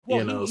Well,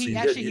 You know,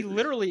 so he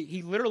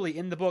literally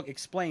in the book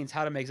explains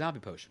how to make zombie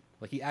potion.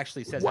 Like he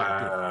actually says how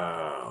to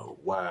do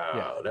it. Wow,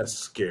 Yeah. that's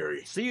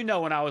scary. So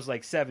when I was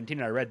like 17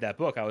 and I read that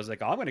book, I was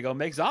like, oh, I'm going to go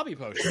make zombie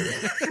potions.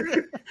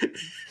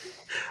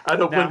 I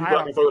know plenty of people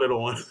I can throw that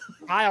on.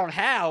 I don't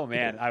how,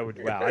 man.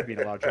 I'd be in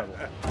a lot of trouble.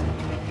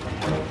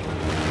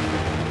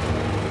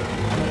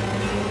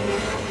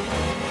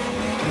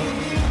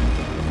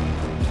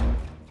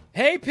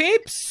 Hey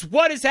peeps,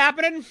 what is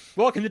happening?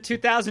 Welcome to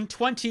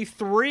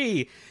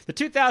 2023, the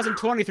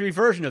 2023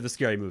 version of the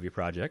Scary Movie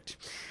Project.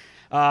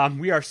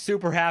 We are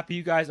super happy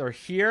you guys are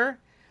here.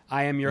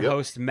 I am your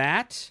host,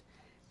 Matt,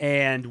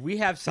 and we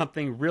have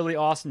something really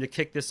awesome to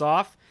kick this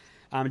off.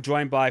 I'm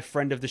joined by a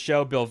friend of the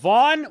show, Bill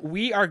Vaughn.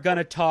 We are going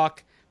to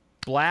talk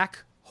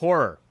black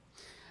horror.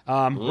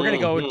 We're going to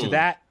go into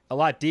that a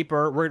lot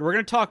deeper. We're going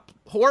to talk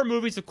horror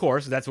movies, of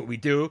course. That's what we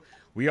do.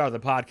 We are the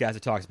podcast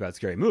that talks about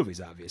scary movies,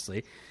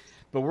 obviously.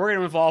 But we're going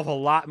to involve a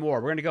lot more.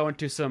 We're going to go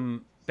into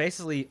some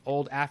basically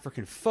old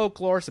African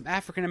folklore, some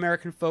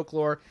African-American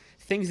folklore,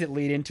 things that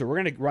lead into it. We're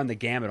going to run the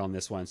gamut on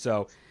this one.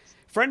 So,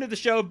 friend of the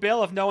show,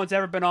 Bill, if no one's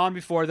ever been on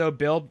before, though,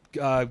 Bill,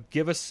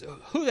 give us,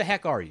 who the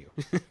heck are you?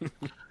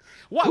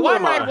 Why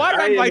did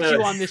I invite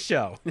you on this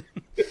show?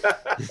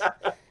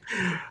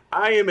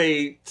 I am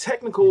a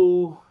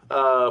technical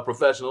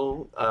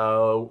professional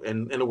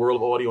in the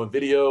world of audio and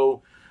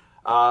video.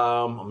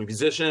 I'm a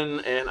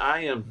musician, and I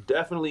am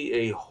definitely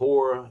a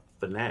horror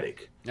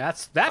fanatic.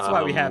 That's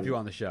why we have you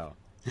on the show.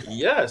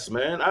 Yes,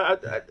 man.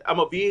 I'm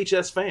a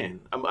VHS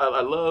fan.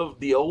 I love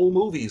the old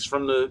movies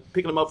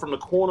picking them up from the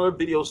corner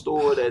video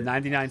store that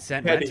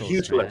 99-cent had rentals, a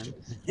huge collection.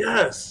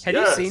 Yes. Have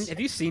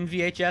you seen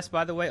VHS,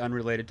 by the way?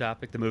 Unrelated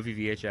topic. The movie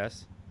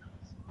VHS.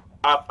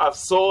 I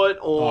saw it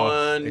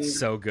on. Oh, it's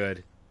so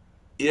good.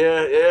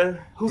 Yeah.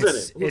 Who's in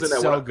it?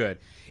 It's so good.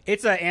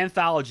 It's an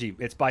anthology.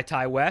 It's by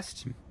Ty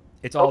West.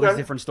 It's all these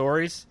different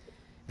stories.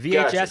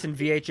 VHS and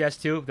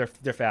VHS 2,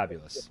 they're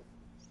fabulous.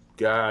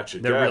 Gotcha.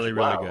 They're really good.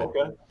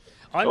 Okay.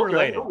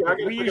 Unrelated.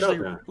 Okay.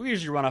 We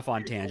usually run off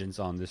on tangents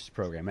on this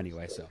program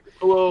anyway. So.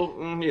 Well,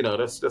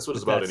 that's what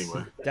it's about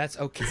anyway. That's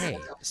okay.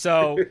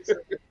 So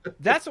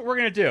that's what we're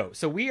gonna do.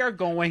 So we are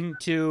going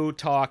to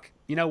talk.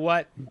 You know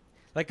what?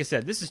 Like I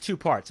said, this is two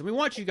parts, and we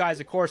want you guys,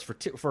 of course,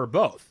 for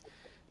both.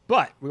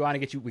 But we want to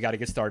get you. We got to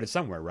get started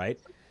somewhere, right?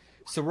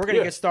 So we're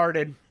gonna get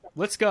started.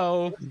 Let's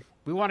go.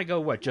 We want to go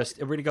what?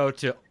 We're going to go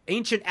to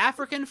ancient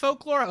African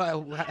folklore?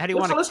 How do you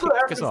want to let's go to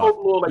African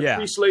folklore, like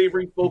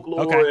pre-slavery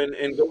folklore,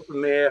 and go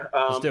from there.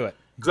 Let's do it.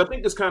 Because I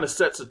think this kind of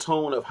sets a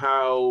tone of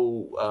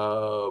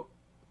how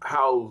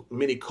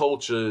many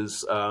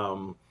cultures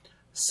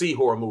see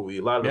horror movie.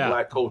 A lot of the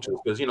black cultures,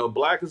 because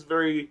black is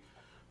very,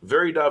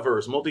 very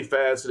diverse,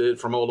 multifaceted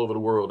from all over the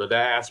world. The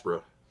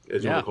diaspora,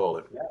 as you would call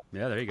it.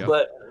 Yeah, there you go.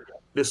 But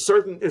there's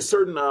certain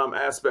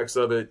aspects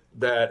of it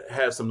that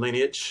have some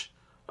lineage.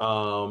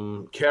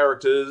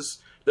 Characters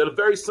that are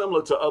very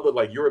similar to other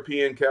like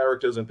European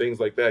characters and things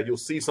like that. You'll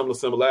see some of the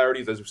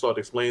similarities as we start to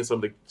explain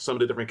some of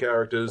the different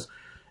characters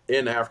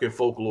in African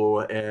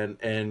folklore, and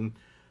then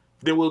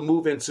we'll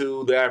move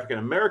into the African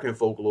American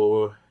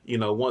folklore.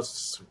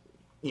 Once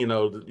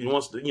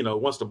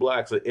the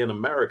blacks are in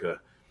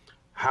America,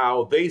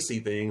 how they see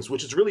things,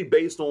 which is really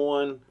based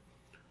on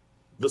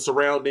the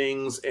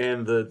surroundings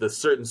and the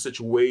certain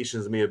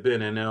situations may have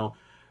been in. Now,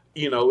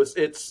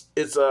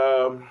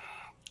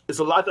 it's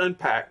a lot to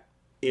unpack.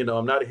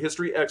 I'm not a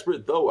history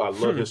expert, though I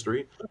love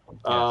history.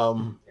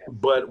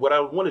 But what I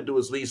want to do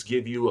is at least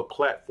give you a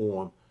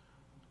platform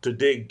to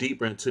dig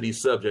deeper into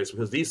these subjects,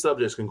 because these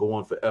subjects can go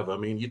on forever. I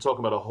mean, you're talking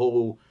about a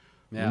whole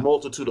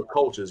multitude of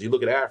cultures. You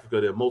look at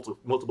Africa, there are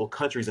multiple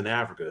countries in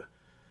Africa.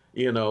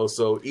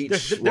 So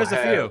each there's a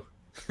few.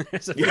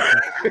 There's a few.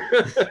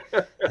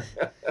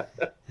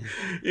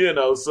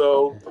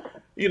 So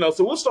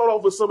we'll start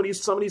off with some of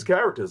these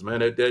characters, man,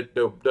 that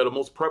are the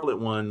most prevalent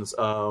ones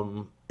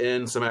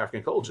in some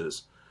African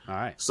cultures. All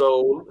right.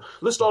 So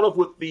let's start off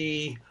with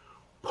the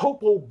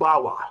Popo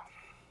Bawa.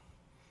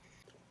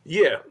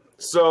 Yeah.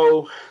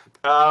 So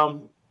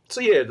the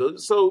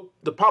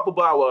Papa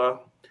Bawa.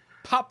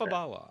 Papa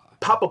Bawa.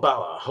 Papa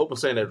Bawa. I hope I'm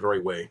saying that the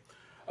right way.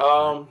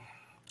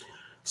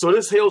 So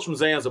this hails from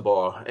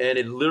Zanzibar, and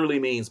it literally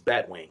means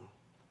batwing.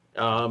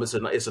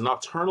 It's a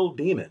nocturnal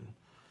demon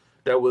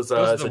that was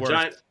it's a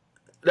giant.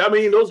 I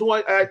mean, those the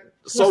one I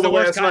saw the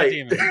last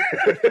night.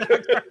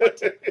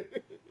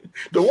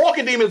 The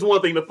walking demon is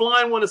one thing. The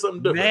flying one is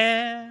something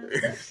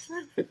different.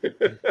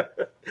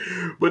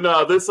 But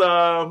no, this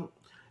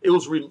it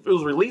was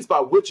released by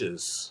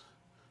witches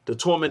to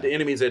torment the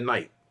enemies at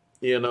night.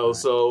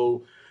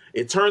 So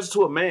it turns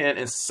into a man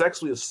and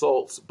sexually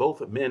assaults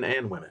both men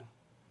and women.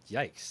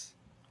 Yikes!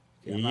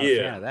 Yeah, I'm not a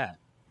fan of that.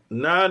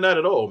 Nah, not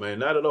at all, man.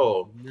 Not at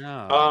all.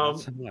 No, not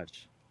so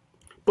much.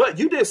 But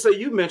you did say,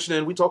 you mentioned,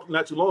 and we talked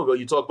not too long ago,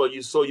 you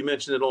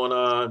mentioned it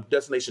on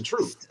Destination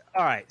Truth.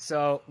 All right.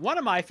 So one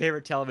of my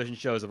favorite television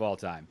shows of all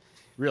time,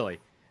 really.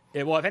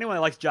 If anyone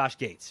likes Josh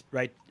Gates,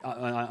 right,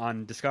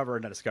 on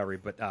Discovery, not Discovery,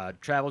 but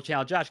Travel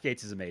Channel, Josh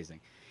Gates is amazing.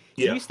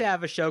 He used to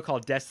have a show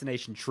called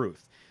Destination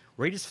Truth,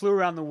 where he just flew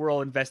around the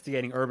world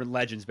investigating urban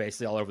legends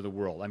basically all over the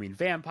world. I mean,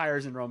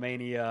 vampires in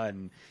Romania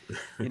and,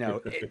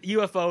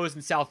 UFOs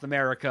in South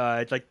America.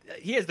 It's like,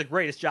 he has the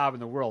greatest job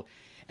in the world.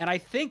 And I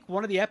think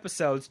one of the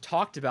episodes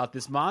talked about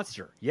this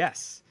monster.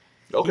 Yes.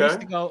 Okay.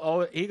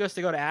 He goes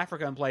to go to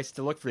Africa and places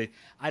to look for it.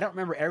 I don't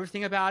remember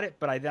everything about it,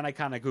 but I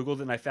kind of Googled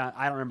it and I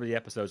don't remember the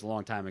episodes a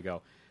long time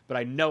ago, but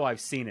I know I've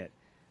seen it.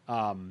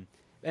 And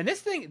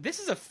this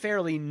is a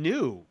fairly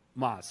new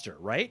monster,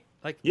 right?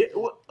 Like, yeah,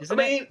 well,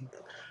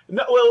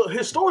 no,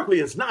 historically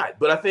it's not,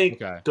 but I think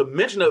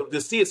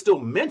to see it still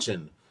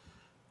mentioned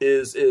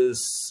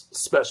is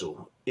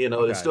special.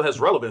 It still has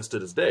relevance to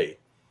this day.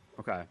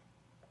 Okay.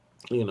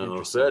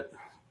 So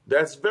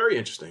that's very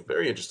interesting.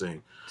 Very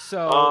interesting.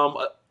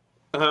 So,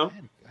 I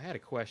had a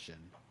question.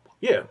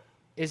 Yeah.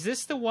 Is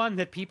this the one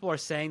that people are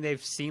saying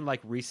they've seen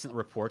like recent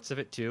reports of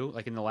it too,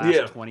 like in the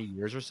last 20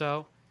 years or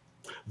so?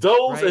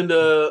 Those, right? And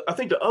I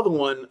think the other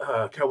one,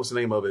 what's the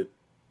name of it?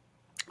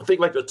 I think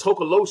like the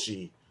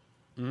Tokoloshi.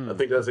 I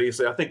think that's how you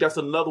say. I think that's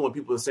another one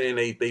people are saying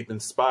they've been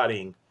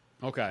spotting.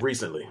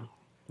 Recently.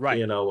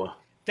 Right.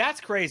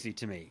 That's crazy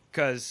to me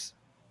because,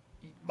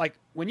 like,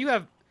 when you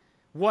have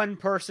one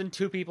person,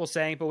 two people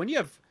saying, but when you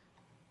have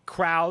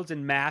crowds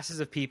and masses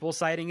of people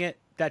citing it,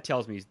 that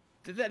tells me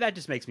that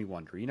just makes me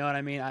wonder. You know what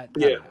I mean?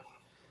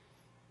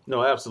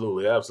 No,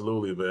 absolutely,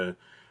 man.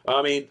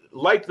 I mean,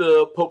 like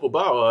the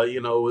Popobawa,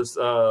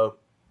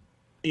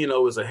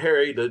 is a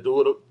hairy.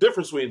 The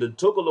difference between the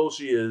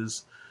Tokoloshi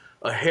is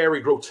a hairy,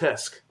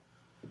 grotesque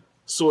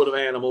sort of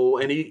animal,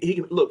 and he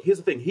can look. Here's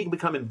the thing: he can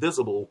become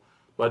invisible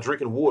by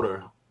drinking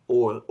water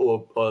or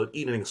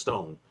eating a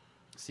stone,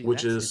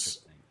 which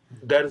is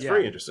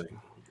very interesting.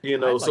 I'd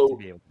like to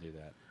be able to do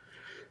that.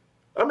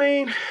 I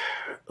mean,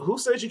 who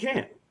says you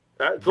can't?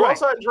 Go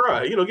outside and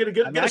try.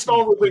 Get a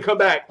stone real quick, come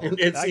back and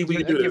see if we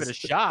can do this. Give it a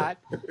shot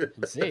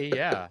and see.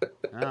 Yeah,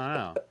 I don't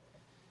know.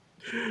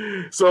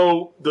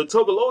 So the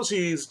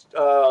Tokoloshis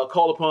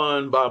called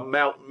upon by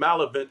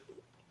malevolent.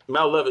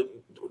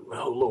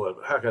 Oh Lord,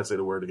 how can I say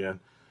the word again?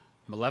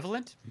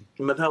 Malevolent.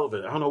 I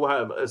don't know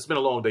why. It's been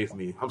a long day for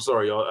me. I'm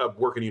sorry, y'all. I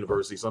work in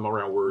university, so I'm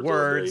around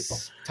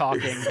words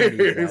talking.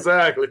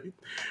 Exactly.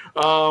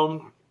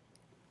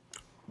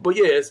 But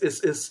yeah,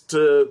 it's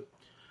to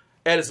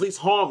at its least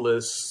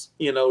harmless.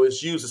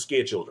 It's used to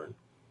scare children,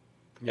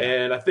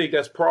 and I think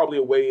that's probably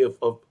a way of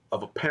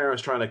a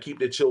parents trying to keep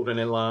their children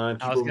in line.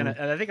 And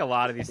I think a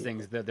lot of these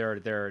things they're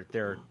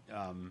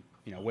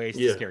ways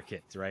to scare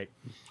kids, right?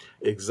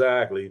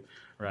 Exactly.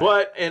 Right.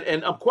 But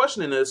and I'm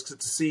questioning this to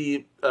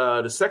see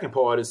the second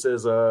part. It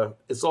says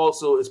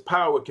its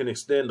power can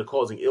extend to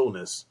causing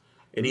illness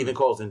and even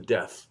causing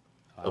death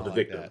of the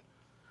victim. That.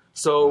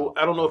 So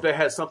I don't know if that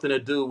has something to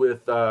do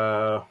with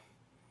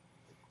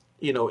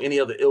any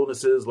other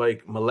illnesses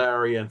like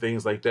malaria and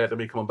things like that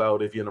may come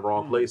about if you're in the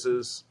wrong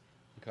places.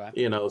 Okay.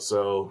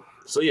 So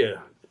yeah,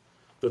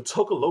 the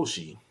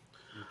Tokoloshi,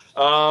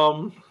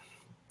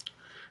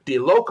 the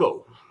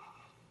Loco,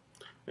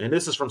 and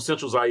this is from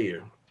Central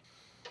Zaire.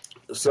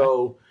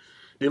 So,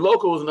 the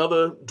Loco is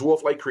another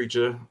dwarf-like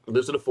creature,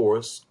 lives in the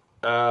forest,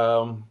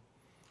 and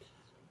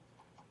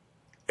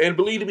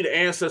believed to be the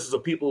ancestors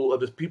of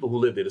the people who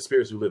live there, the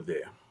spirits who live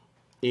there.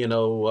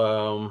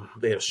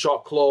 They have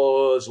sharp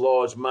claws,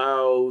 large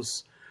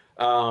mouths,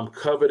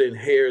 covered in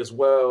hair as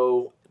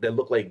well that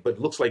looks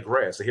like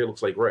grass. The hair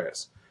looks like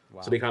grass,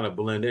 so they kind of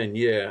blend in.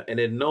 Yeah, and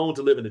they're known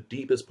to live in the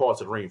deepest parts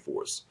of the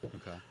rainforest.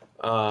 Okay.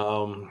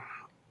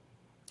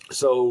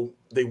 So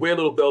they wear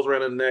little bells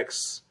around their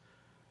necks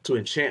to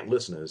enchant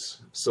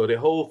listeners. So the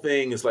whole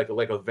thing is like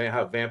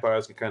how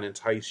vampires can kind of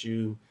entice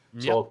you,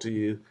 talk to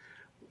you.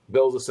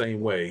 Bells the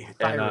same way.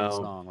 Siren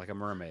song, like a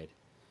mermaid.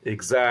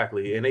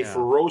 Exactly. And they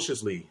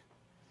ferociously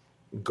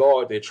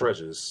guard their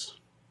treasures.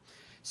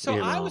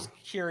 So I was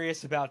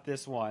curious about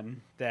this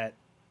one.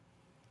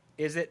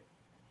 Is it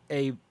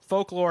a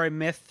folklore,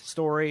 myth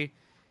story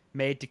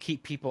made to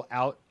keep people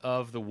out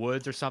of the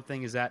woods or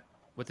something? Is that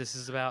what this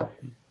is about?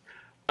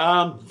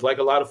 Like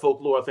a lot of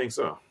folklore, I think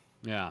so.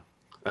 Yeah.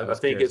 I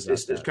think it's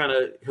kind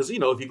of because if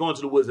you go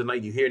into the woods at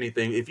night, you hear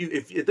anything.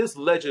 If this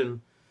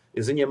legend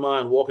is in your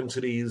mind, walking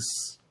to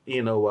these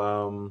in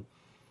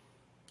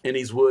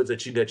these woods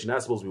that you're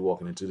not supposed to be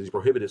walking into, these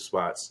prohibited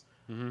spots,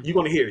 you're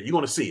going to hear it, you're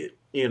going to see it.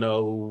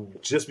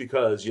 Just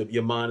because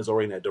your mind is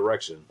already in that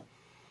direction.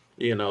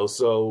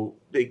 So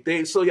I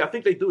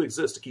think they do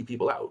exist to keep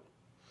people out.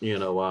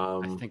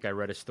 I think I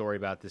read a story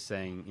about this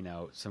saying,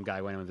 some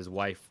guy went in with his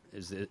wife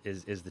is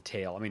the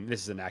tale. I mean,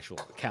 this is an actual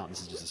account.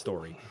 This is just a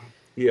story.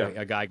 Yeah.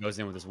 A guy goes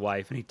in with his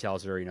wife and he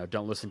tells her,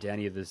 don't listen to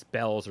any of this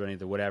bells or any of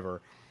the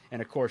whatever.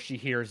 And of course she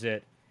hears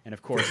it. And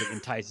of course it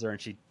entices her and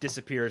she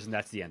disappears and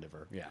that's the end of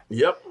her. Yeah.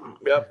 Yep.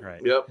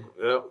 Right. Yep.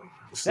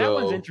 So, that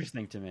one's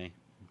interesting to me.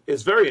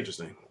 It's very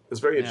interesting.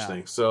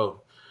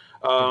 So,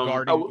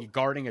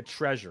 guarding a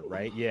treasure,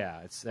 right?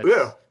 Yeah.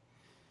 Yeah.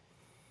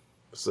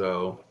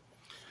 So,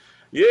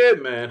 yeah,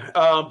 man.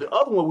 The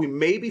other one we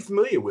may be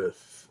familiar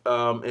with,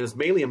 and it's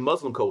mainly in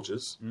Muslim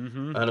cultures.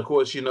 Mm-hmm. And of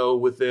course,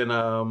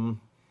 within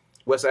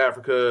West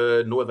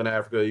Africa, Northern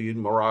Africa,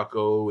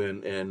 Morocco,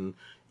 and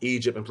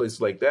Egypt and places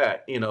like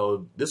that.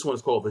 This one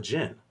is called the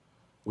Jinn.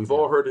 We've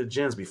all heard of the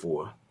jinns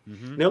before.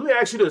 Now, let me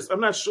ask you this. I'm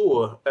not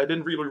sure. I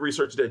didn't really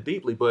research that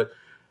deeply, but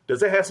does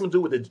that have something to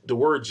do with the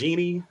word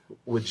genie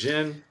with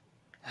jinn?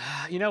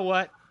 You know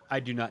what? I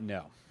do not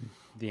know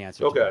the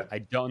answer to that. I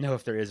don't know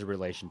if there is a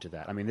relation to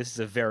that. I mean, this is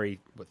a very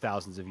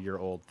thousands of year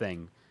old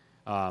thing.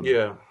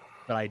 Yeah.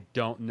 But I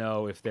don't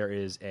know if there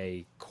is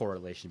a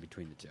correlation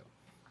between the two.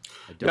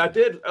 I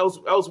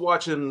was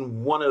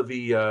watching one of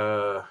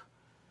the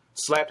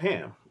Slapped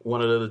Ham,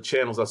 one of the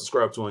channels I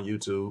subscribe to on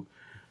YouTube,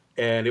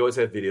 and they always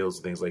have videos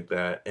and things like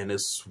that. And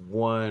this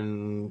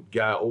one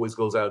guy always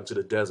goes out into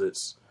the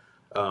deserts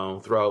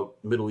throughout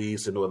Middle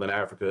East and Northern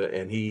Africa,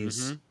 and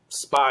he's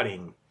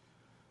spotting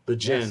the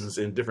jinns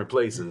in different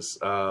places.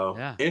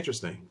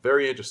 Interesting,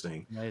 very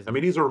interesting. Amazing. I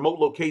mean, these are remote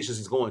locations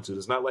he's going to.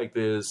 It's not like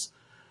this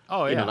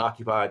in an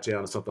occupied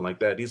town or something like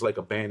that. These are like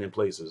abandoned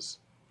places.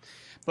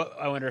 But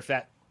I wonder if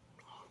that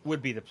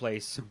would be the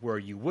place where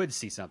you would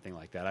see something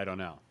like that. I don't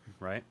know,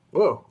 right?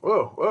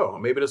 Well.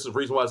 Maybe this is the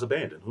reason why it's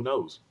abandoned. Who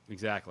knows?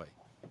 Exactly.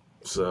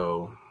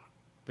 So.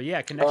 But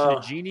yeah,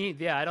 connection to genie.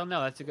 Yeah, I don't know.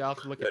 I'll have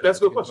to look at that. That's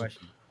a good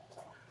question.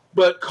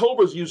 But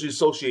cobras usually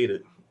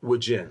associated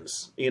with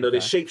jinns. They're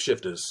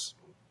shapeshifters.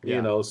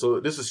 So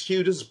this is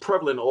huge. This is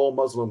prevalent in all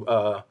Muslim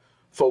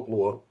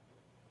folklore.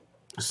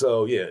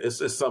 So yeah,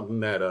 it's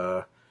something that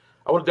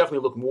I want to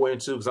definitely look more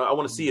into, because I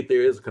want to see if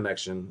there is a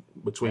connection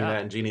between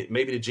that and genie.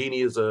 Maybe the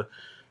genie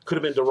could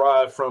have been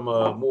derived from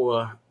a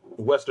more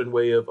Western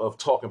way of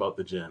talking about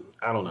the jinn.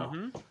 I don't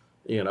know.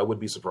 I wouldn't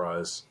be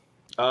surprised.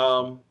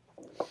 The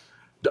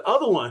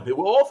other one that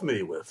we're all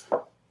familiar with,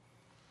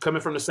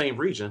 coming from the same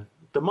region,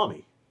 the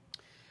Mummy.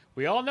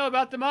 We all know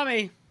about the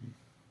Mummy.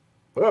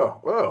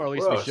 Or at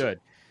least we should.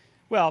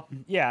 Well,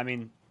 yeah, I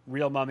mean,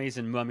 real mummies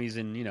in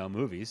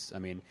movies. I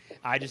mean,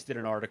 I just did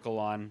an article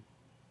on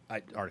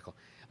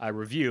a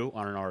review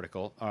on an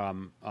article,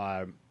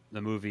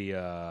 the movie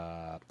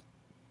about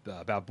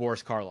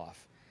Boris Karloff,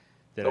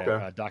 that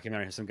a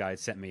documentary some guy had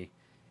sent me,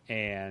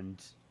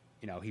 and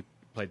he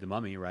played the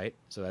Mummy, right?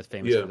 So that's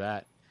famous for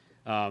that.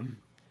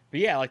 But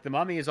yeah, like the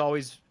Mummy is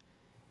always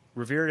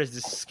revered as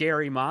this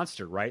scary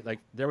monster, right? Like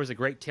there was a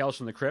great Tales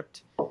from the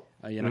Crypt,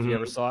 if you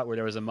ever saw it, where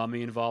there was a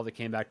mummy involved that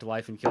came back to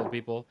life and killed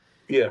people.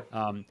 Yeah.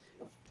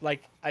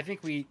 Like I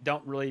think we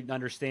don't really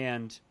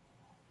understand.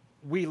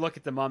 We look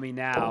at the Mummy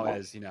now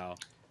as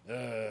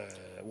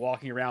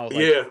walking around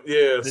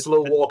with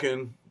slow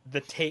walking, the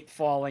tape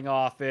falling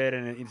off it,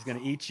 and it's going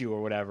to eat you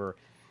or whatever,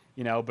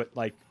 But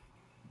like,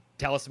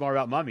 tell us more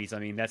about mummies. I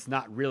mean, that's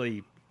not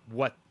really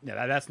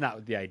that's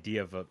not the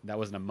idea of that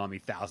wasn't a mummy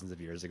thousands of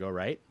years ago,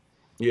 right?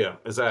 Yeah,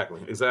 exactly.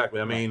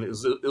 I mean, it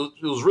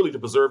was really to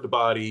preserve the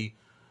body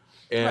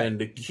and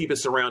to keep it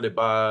surrounded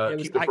by,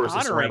 keep the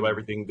person surrounded by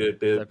everything,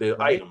 the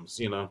items,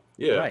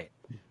 Yeah.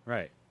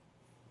 Right.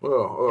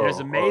 Well, it was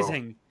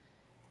amazing.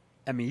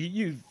 I mean,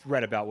 you've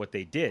read about what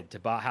they did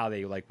how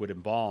they would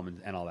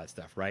embalm and all that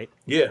stuff, right?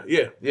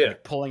 Yeah.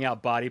 Like pulling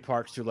out body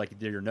parts through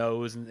your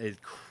nose, and it's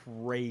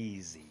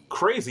crazy.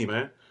 Crazy,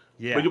 man.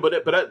 Yeah.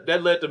 But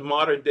that led to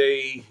modern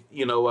day,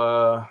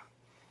 funeral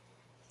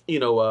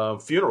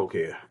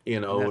care.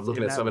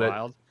 Looking at some of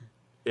that.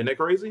 Isn't that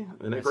crazy?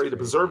 To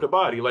preserve the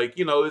body,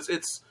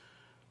 it's.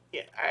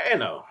 Yeah, I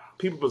know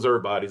people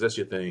preserve bodies. That's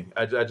your thing.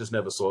 I just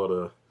never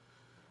saw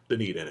the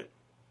need in it.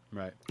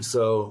 Right.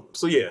 So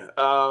yeah.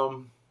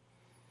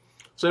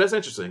 So that's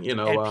interesting. And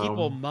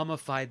people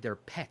mummified their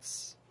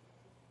pets.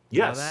 Yes.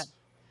 You know that?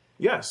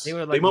 Yes. They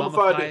would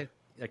mummified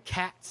the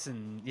cats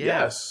and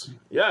Yes.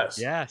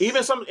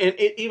 Even some of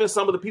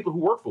the people who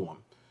work for them,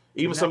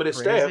 even some of their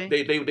staff,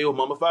 they will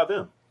mummify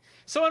them.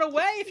 So in a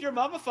way, if you're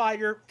mummified,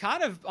 you're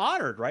kind of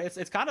honored, right?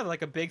 It's kind of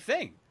like a big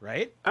thing,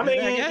 right? I mean,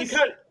 you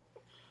kind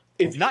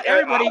of. Not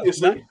everybody.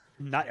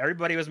 Not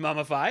everybody was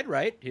mummified,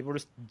 right? People were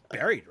just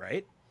buried,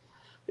 right?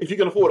 If you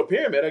can afford a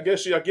pyramid, I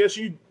guess you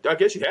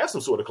have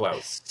some sort of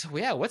clout. So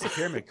yeah, what's a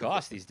pyramid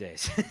cost these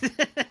days?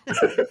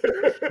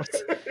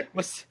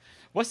 what's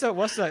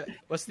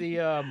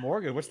the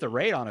mortgage? What's the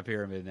rate on a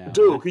pyramid now?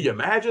 Dude, can you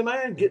imagine,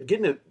 man,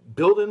 getting a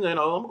building? I'm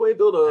going to go ahead and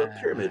build a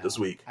pyramid this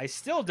week. I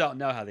still don't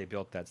know how they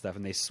built that stuff,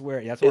 and they swear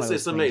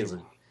it's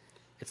amazing.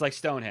 It's like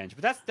Stonehenge,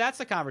 but that's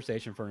a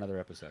conversation for another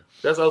episode.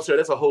 That's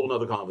a whole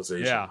nother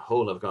conversation. Yeah,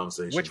 whole nother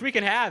conversation, which we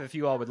can have if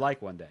you all would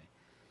like one day.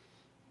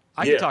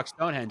 I can talk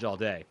Stonehenge all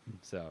day.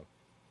 So,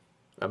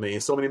 I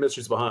mean, so many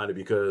mysteries behind it,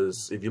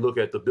 because if you look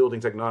at the building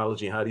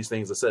technology and how these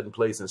things are set in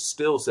place and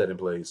still set in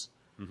place,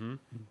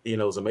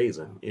 it's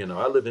amazing.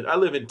 I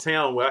live in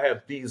town where I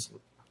have these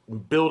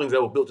buildings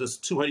that were built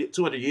just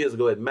 200 years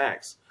ago at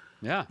max.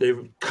 Yeah,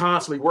 they're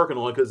constantly working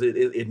on it because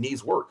it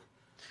needs work.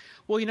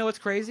 Well, you know what's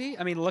crazy?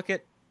 I mean, look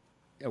at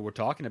we're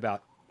talking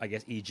about, I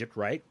guess, Egypt,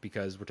 right?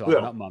 Because we're talking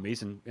about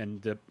mummies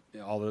and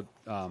all the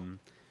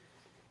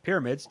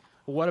pyramids.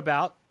 Well, what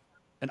about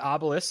an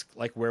obelisk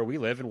like where we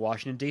live in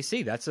Washington,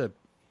 D.C.? That's a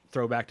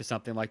throwback to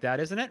something like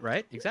that, isn't it?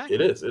 Right? Exactly.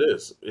 It is.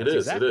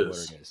 Exactly what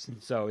it is.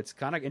 So it's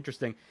kind of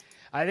interesting.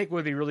 I think it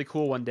would be really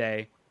cool one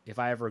day if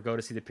I ever go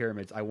to see the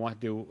pyramids. I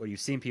want to do what you've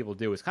seen people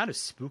do. It's kind of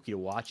spooky to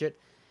watch it.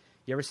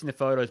 You ever seen the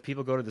photos?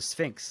 People go to the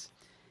Sphinx,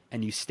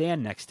 and you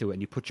stand next to it,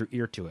 and you put your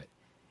ear to it,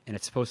 and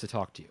it's supposed to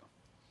talk to you.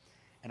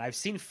 And I've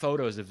seen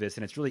photos of this,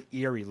 and it's really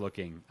eerie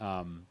looking.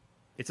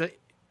 It's a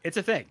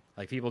thing.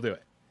 Like, people do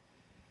it.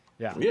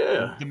 Yeah.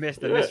 Yeah. The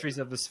mysteries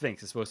of the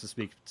Sphinx is supposed to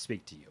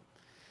speak to you.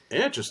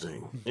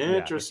 Interesting.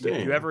 Yeah. If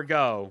you ever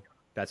go,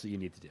 that's what you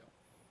need to do.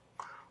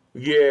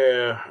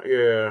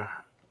 Yeah.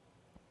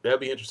 That'd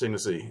be interesting to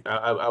see.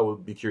 I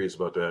would be curious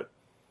about that.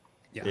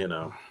 Yeah. You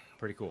know.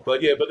 Pretty cool.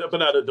 But yeah, but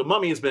now the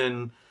mummy has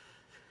been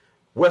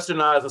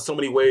westernized in so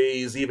many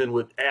ways, even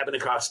with Abbott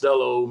and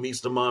Costello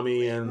meets the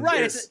mummy, and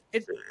right, it's a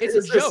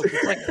joke.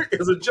 It's like,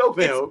 it's a joke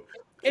now.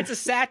 It's a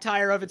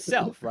satire of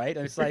itself, right?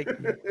 And it's like,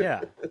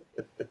 yeah,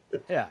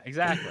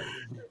 exactly.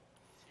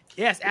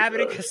 Yes,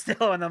 Abbott and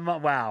Costello and the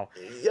mummy. Wow.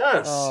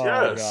 Yes. Oh,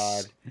 yes.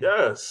 God.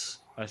 Yes.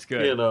 That's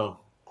good. You know.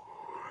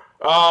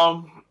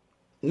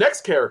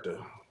 Next character,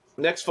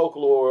 next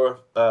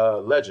folklore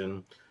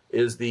legend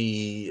is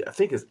I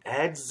think it's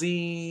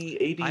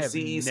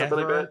ADZ, something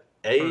like that.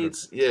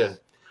 AIDS, yeah.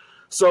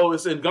 So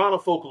it's in Ghana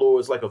folklore.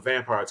 It's like a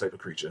vampire type of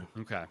creature.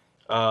 Okay.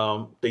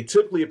 They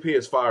typically appear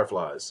as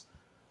fireflies.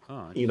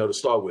 To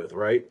start with,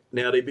 right?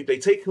 Now they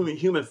take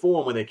human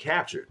form when they're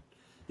captured.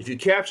 If you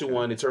capture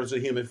one, it turns to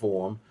human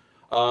form,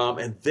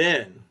 and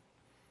then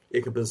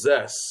it can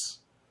possess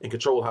and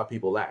control how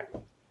people act.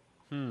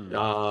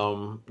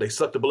 They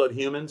suck the blood of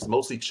humans,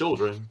 mostly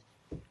children,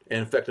 and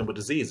infect them with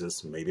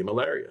diseases, maybe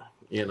malaria.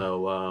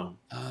 Oh,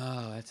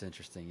 that's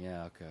interesting.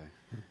 Yeah. Okay.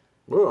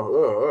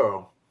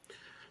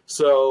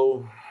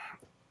 So,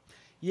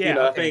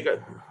 yeah, I think,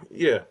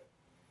 yeah.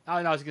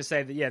 I was gonna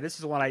say that. Yeah, this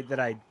is one I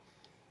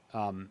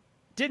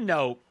didn't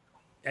know,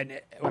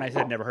 and when I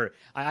said never heard,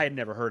 I had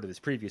never heard of this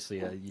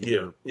previously.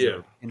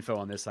 Your info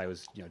on this, I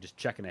was just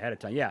checking ahead of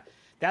time. Yeah,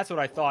 that's what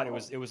I thought.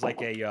 It was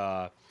like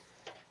a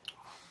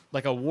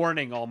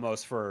warning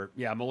almost for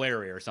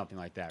malaria or something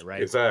like that,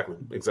 right? Exactly.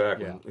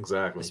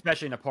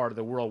 Especially in a part of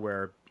the world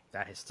where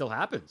that still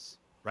happens,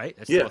 right?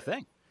 It's still a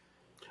thing.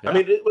 Yeah. I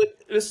mean,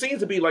 it seems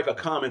to be like a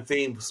common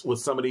theme with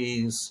some of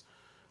these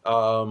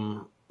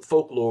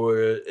folklore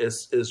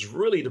is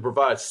really to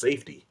provide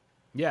safety.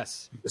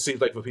 Yes. It seems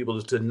like for people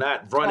to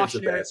not run into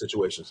bad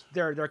situations.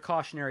 They're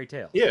cautionary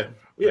tales. Yeah,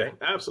 right?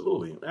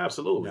 Absolutely. Yeah.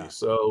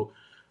 So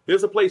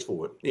there's a place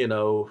for it,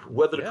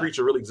 whether the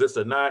creature really exists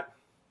or not,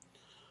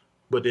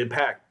 but the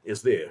impact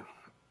is there.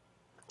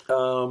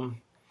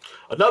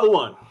 Another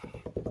one.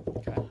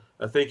 Okay.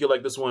 I think you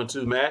like this one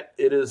too, Matt.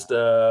 It is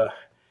the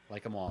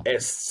like them all.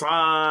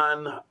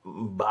 Asana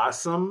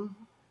Basam.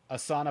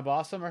 Asana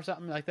Basam or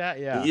something like that?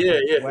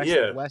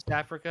 Yeah. West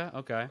Africa?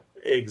 Okay.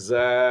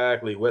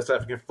 Exactly. West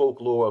African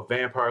folklore, a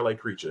vampire-like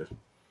creature.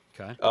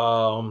 Okay.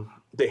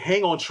 They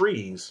hang on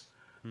trees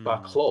by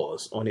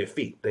claws on their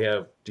feet. They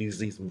have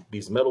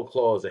these metal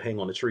claws that hang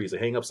on the trees. They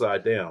hang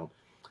upside down,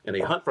 and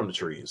they hunt from the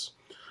trees.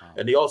 Wow.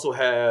 And they also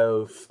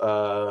have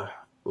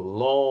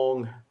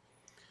long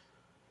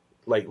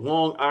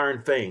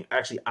iron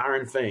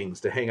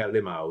fangs that hang out of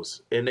their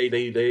mouths. And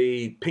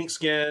they pink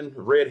skin,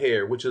 red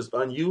hair, which is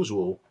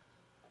unusual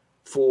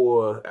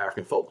for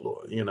African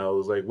folklore.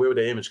 It's like, where would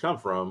the image come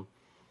from?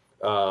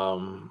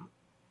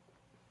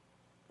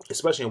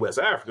 Especially in West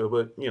Africa,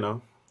 but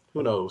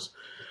who knows?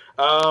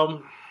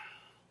 Interesting.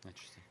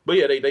 But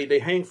yeah, they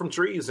hang from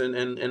trees and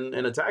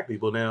attack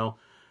people. Now,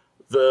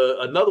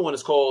 another one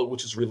is called,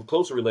 which is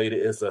closely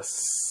related, is a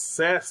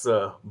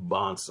Sasa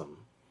Bonsam.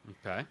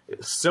 Okay.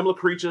 It's a similar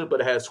creature,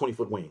 but it has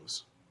 20-foot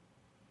wings.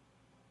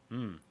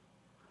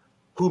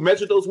 Who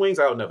measured those wings?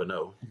 I'll never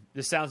know.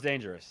 This sounds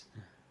dangerous.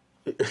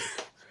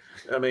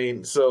 I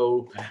mean,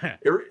 so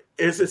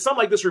it's something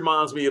like this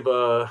reminds me of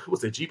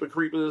what's it, Jeepers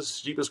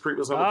Creepers? Kind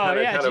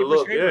of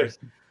look. Creepers.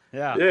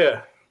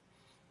 Yeah.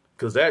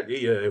 Because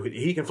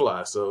he can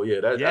fly. So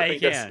I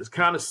think that's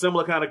kind of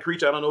similar kind of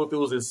creature. I don't know if it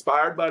was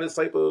inspired by this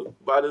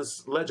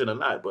legend or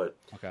not, but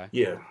okay.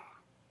 Yeah.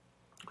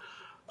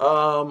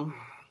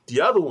 The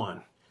other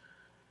one,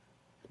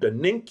 the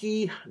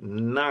Ninki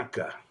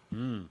Naka.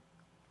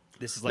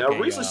 This is like a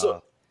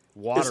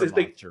water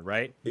monster,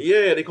 right?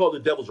 Yeah, they call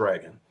it the Devil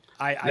Dragon.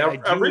 I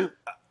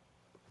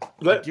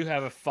do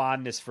have a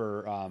fondness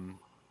for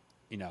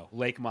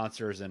lake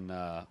monsters and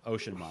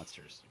ocean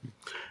monsters.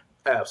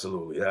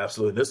 Absolutely.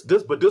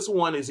 But this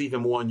one is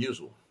even more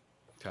unusual.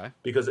 Okay.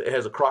 Because it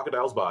has a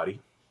crocodile's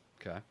body.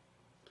 Okay.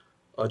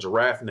 A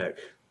giraffe neck.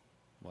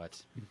 What?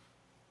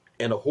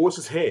 And a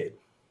horse's head.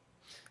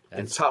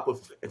 And top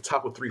of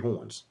 3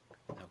 horns.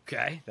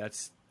 Okay,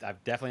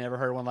 I've definitely never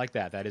heard one like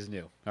that. That is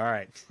new. All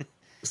right.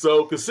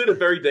 So considered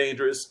very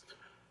dangerous,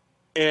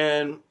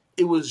 and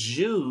it was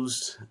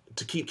used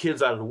to keep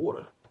kids out of the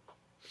water.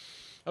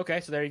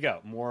 Okay, so there you go.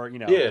 More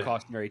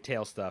cautionary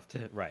tale stuff.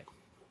 Right.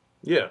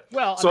 Yeah.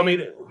 Well, I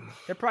mean,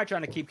 they're probably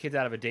trying to keep kids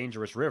out of a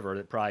dangerous river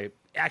that probably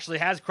actually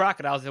has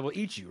crocodiles that will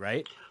eat you,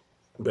 right?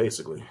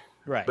 Basically.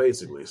 Right.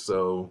 Basically.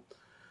 So.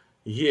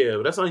 Yeah,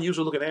 but that's an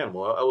unusual looking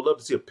animal. I would love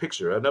to see a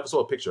picture. I never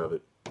saw a picture of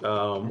it,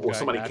 or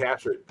somebody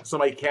captured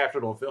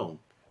on film.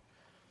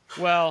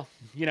 Well,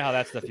 you know how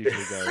that stuff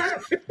usually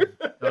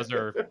goes.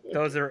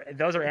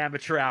 Those are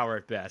amateur hour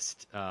at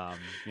best.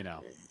 You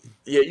know.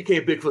 Yeah, you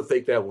can't Bigfoot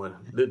fake that one.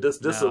 This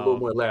is a little No.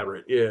 more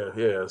elaborate. Yeah,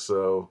 yeah.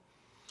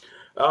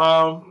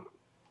 Um,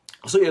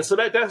 so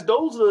that's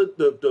those are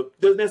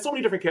there's so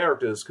many different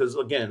characters because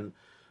again,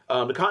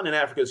 the continent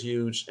Africa is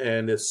huge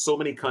and there's so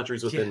many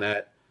countries within Yeah.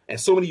 that and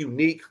so many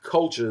unique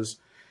cultures.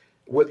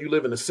 Whether you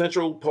live in the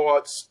central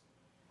parts,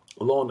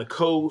 along the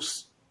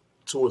coast,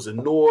 towards the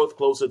north,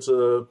 closer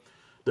to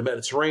the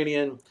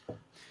Mediterranean,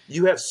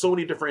 you have so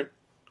many different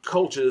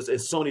cultures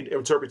and so many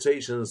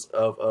interpretations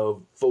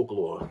of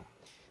folklore.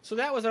 So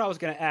that was what I was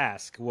going to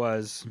ask.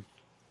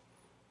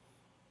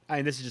 I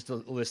mean, this is just a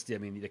list. I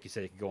mean, like you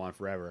said, it could go on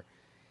forever.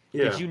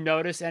 Yeah, Did you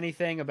notice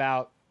anything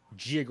about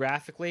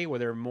geographically? Were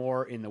there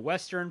more in the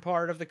western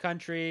part of the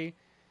country?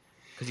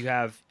 Because you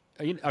have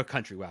a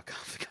country, wow,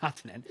 the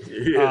continent.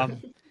 yeah,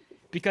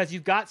 Because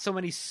you've got so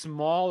many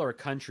smaller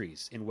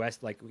countries in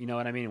West, like you know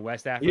what I mean, in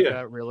West yeah.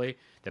 Africa, really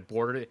that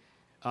bordered it.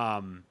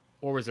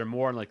 Or was there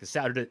more in like the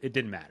south? It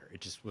didn't matter.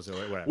 It just was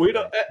whatever. Well,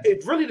 Right?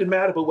 it really didn't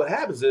matter. But what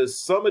happens is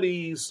some of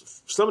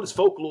this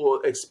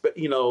folklore,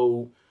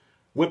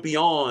 went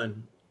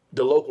beyond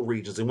the local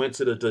regions and went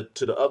to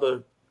the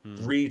other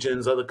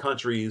regions, other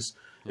countries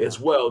Yeah. as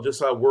well.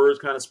 Just how words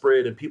kind of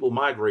spread and people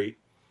migrate.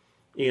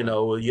 You have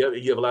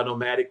a lot of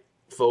nomadic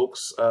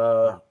folks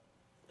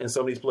in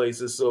some of these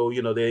places, so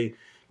they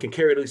can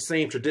carry those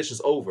same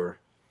traditions over,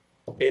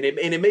 and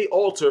it may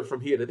alter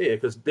from here to there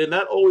because they're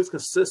not always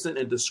consistent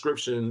in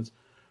descriptions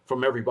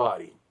from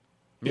everybody.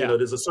 Yeah.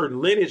 There's a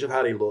certain lineage of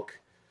how they look,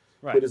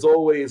 but Right. there's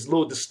always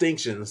little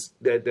distinctions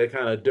that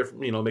kind of different,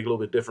 make it a little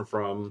bit different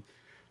from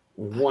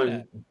I'm gonna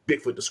one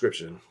Bigfoot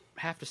description.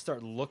 have to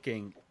start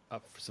looking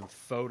up for some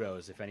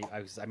photos, if any.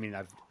 I mean,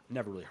 I've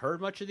never really heard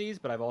much of these,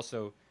 but I've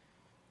also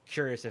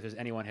curious if there's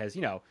anyone has,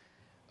 I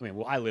mean,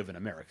 well, I live in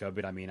America,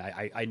 but I mean,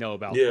 I know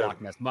about Yeah.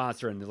 Loch Ness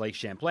Monster and the Lake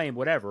Champlain,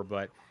 whatever,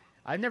 but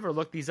I've never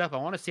looked these up. I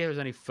want to see if there's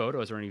any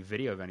photos or any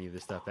video of any of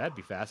this stuff. That'd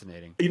be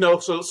fascinating.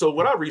 So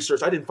when I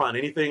researched, I didn't find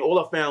anything. All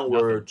I found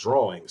were Nothing.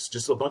 drawings,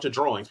 just a bunch of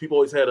drawings. People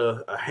always had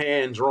a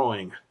hand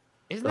drawing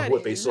Isn't of that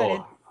what they isn't that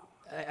saw.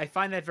 I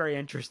find that very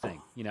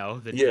interesting.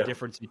 The Yeah.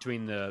 difference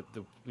between the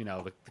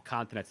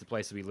continents, the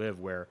places we live,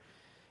 where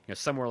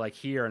somewhere like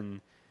here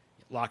in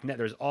Loch Ness,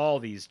 there's all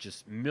these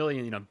just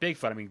million,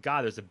 Bigfoot. I mean,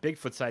 God, there's a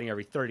Bigfoot sighting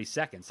every 30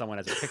 seconds. Someone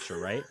has a picture,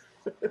 right?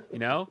 you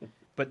know,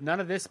 but none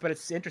of this. But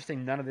it's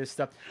interesting. None of this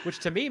stuff, which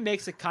to me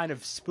makes it kind of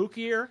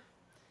spookier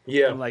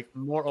Yeah. and like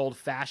more old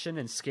fashioned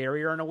and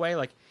scarier in a way.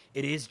 Like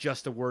it is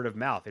just a word of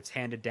mouth. It's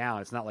handed down.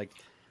 It's not like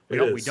we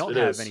don't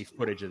have any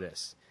footage of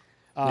this.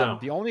 No.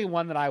 The only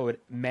one that I would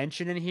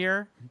mention in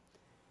here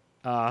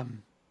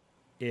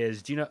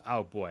is, do you know?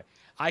 Oh boy,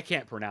 I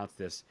can't pronounce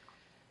this.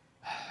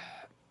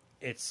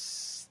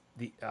 It's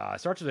the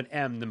starts with an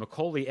M, the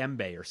Macaulay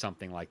Mbe or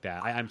something like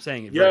that. I'm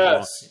saying it very wrong.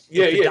 Yes.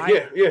 Yeah.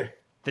 It's Yeah.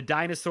 the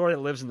dinosaur that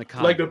lives in the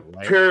Congo, Like the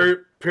right?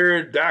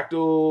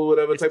 pterodactyl,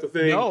 whatever type of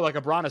thing. No, like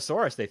a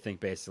brontosaurus. They think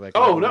basically. Like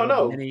Oh, like no, a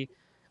no. mini-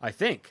 I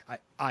think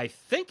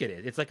it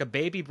is. It's like a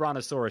baby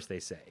brontosaurus. They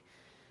say,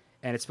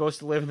 and it's supposed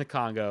to live in the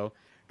Congo.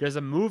 There's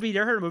a movie.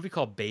 You ever heard of a movie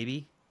called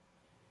Baby?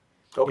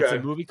 Okay. It's a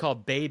movie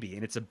called Baby,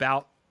 and it's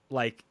about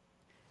like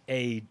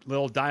a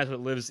little dinosaur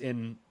that lives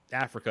in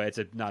Africa. It's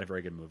not a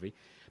very good movie,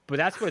 but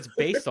that's what it's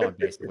based on.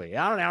 Basically,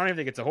 I don't even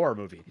think it's a horror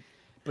movie,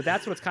 but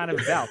that's what it's kind of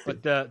about.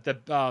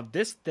 But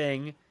this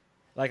thing,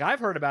 like I've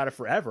heard about it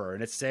forever,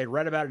 and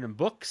read about it in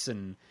books,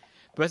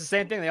 but it's the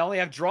same thing. They only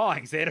have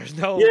drawings. There's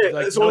no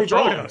It's no only photos.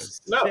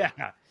 drawings. No.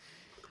 Yeah,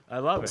 I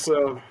love it.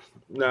 So,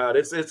 no,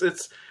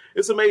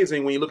 it's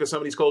amazing when you look at some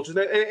of these cultures,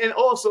 and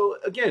also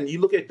again,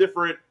 you look at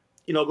different,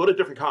 go to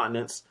different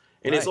continents,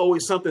 and it's Right.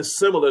 always something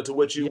similar to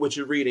what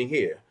you're reading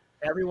here.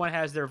 Everyone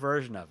has their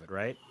version of it,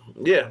 right?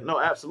 Yeah, no,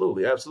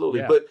 absolutely.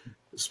 Yeah. But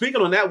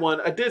speaking on that one,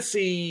 I did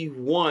see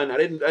one. I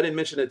didn't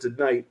mention it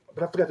tonight,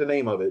 but I forgot the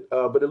name of it.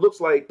 But it looks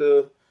like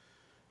the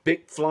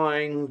big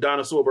flying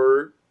dinosaur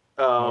bird.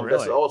 That's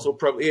Really? also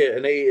probably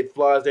and it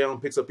flies down,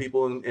 picks up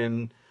people,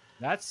 and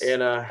That's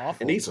and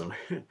awful. eats them.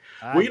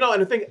 I Well,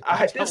 and the thing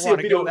I did don't see a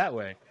want to go video. that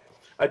way.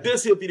 I did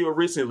see a video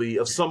recently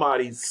of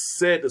somebody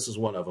said this was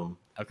one of them,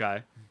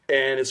 Okay.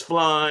 and it's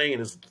flying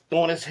and it's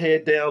throwing its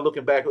head down,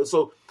 looking back.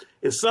 So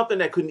it's something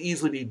that couldn't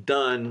easily be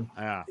done.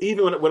 Yeah.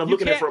 Even when I'm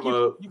looking at it from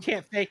you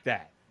can't fake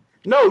that.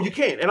 no, you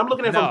can't. And I'm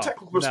looking at it from a No,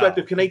 technical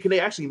perspective. no. Can they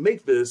actually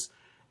make this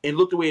and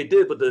look the way it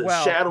did? But the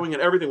Well- shadowing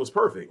and everything was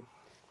perfect.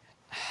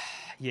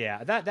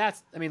 Yeah,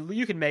 that's. I mean,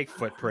 you can make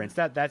footprints.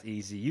 That's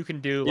easy. You can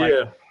do like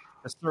Yeah.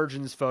 a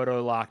surgeon's photo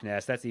of Loch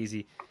Ness. That's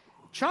easy.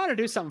 Trying to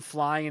do something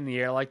flying in the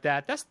air like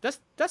that.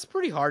 That's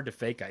pretty hard to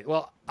fake.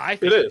 Well, I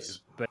think It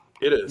is. but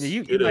It is.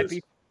 you It might is.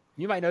 be.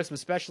 You might know some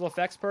special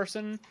effects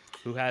person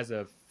who has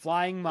a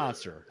flying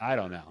monster. I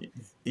don't know.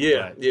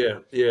 Yeah,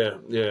 But-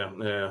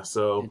 yeah.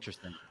 So,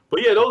 Interesting.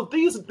 but yeah,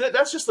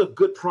 that's just a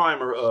good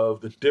primer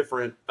of the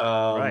different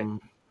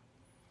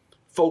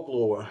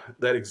folklore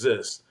that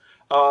exists.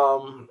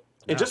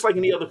 And just like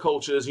any other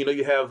cultures, you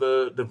have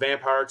the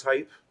vampire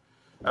type.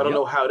 I don't Yep.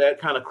 know how that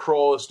kind of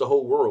crossed the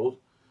whole world.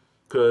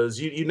 Because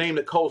you name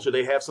the culture,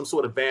 they have some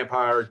sort of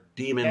vampire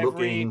demon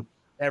looking.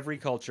 Every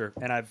culture,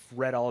 and I've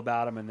read all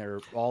about them, and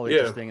they're all Yeah.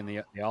 interesting, and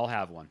they all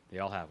have one. They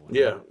all have one.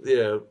 Yeah,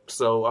 yeah.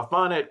 So I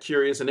find that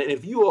curious. And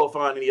if you all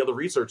find any other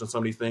research on some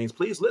of these things,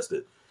 please list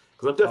it.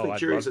 Because I'm definitely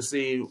curious to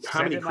see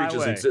how many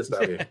creatures exist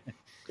out here.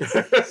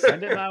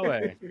 Send it my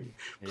way.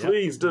 Yep.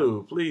 Please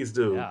do. Please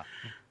do. Yeah.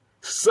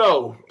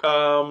 So,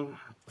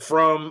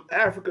 from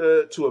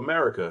Africa to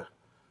America,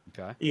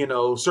 Okay.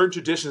 Certain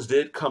traditions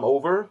did come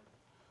over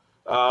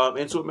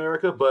into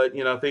America, but,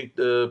 I think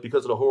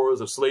because of the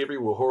horrors of slavery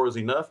were horrors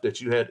enough that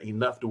you had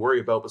enough to worry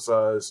about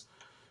besides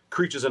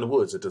creatures in the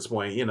woods at this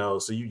point,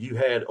 so you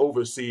had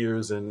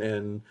overseers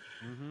and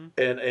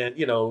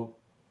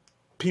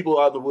people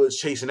out in the woods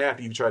chasing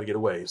after you to try to get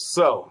away.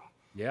 So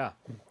yeah,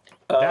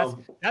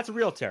 that's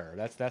real terror.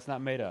 That's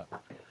not made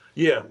up.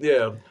 Yeah.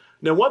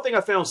 Now, one thing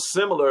I found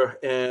similar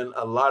in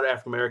a lot of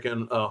African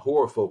American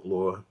horror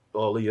folklore,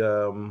 all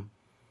the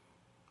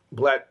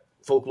Black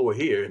folklore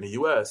here in the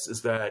U.S.,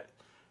 is that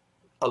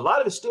a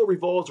lot of it still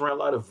revolves around a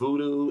lot of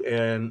voodoo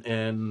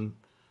and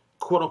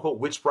quote unquote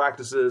witch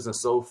practices and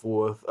so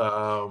forth.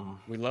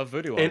 We love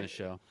voodoo on this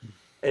show.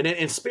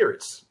 And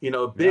spirits,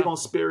 big on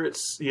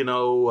spirits,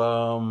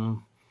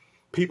 people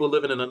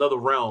living in another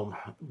realm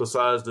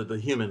besides the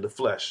human, the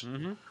flesh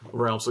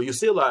realm. So you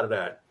see a lot of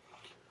that.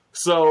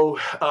 So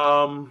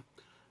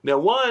now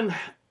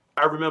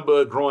I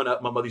remember growing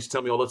up, my mother used to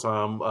tell me all the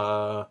time,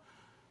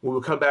 when we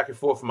would come back and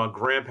forth from my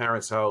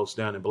grandparents' house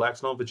down in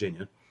Blackstone,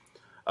 Virginia,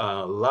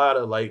 a lot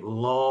of like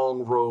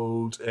long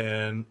roads,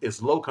 and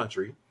it's low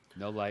country.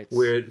 No lights.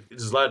 Where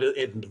there's a lot of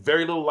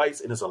very little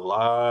lights, and there's a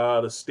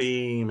lot of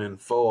steam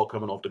and fog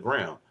coming off the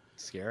ground.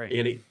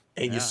 Scary.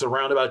 And you're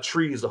surrounded by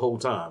trees the whole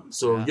time.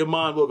 So your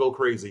mind will go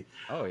crazy.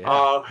 Oh,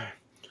 yeah.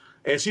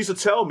 And she used to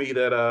tell me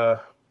that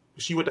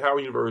she went to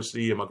Howard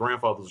University, and my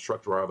grandfather was a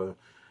truck driver,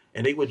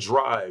 and they would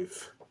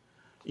drive,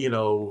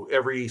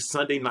 every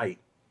Sunday night.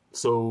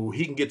 So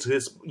he can get to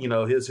his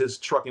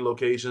trucking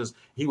locations.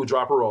 He would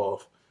drop her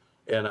off,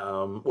 and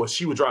or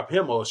she would drop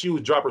him off. She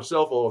would drop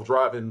herself off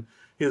driving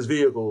his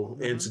vehicle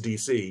into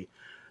DC.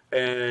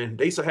 And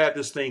they used to have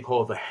this thing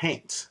called the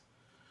Haint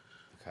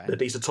that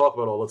they used to talk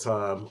about all the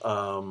time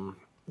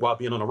while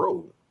being on the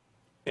road.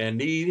 And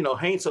these,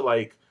 Haints are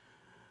like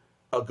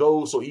a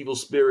ghost or evil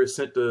spirit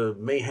sent to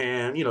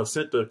mayhem,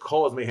 sent to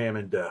cause mayhem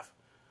and death.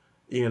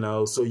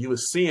 So you would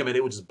see them and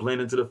they would just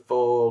blend into the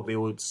fog. They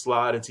would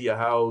slide into your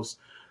house.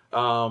 A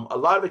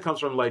lot of it comes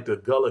from like the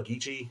Gullah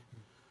Geechee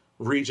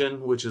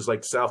region, which is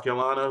like South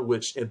Carolina,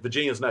 which in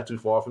Virginia is not too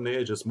far from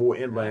there, just more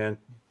inland,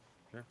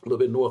 a little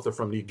bit north of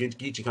from the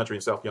Geechee country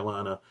in South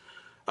Carolina.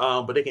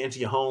 But they can enter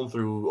your home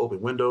through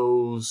open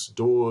windows,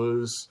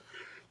 doors,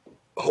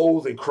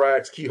 holes and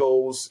cracks,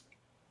 keyholes.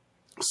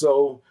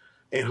 So,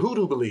 in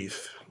hoodoo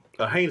belief,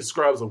 a Haint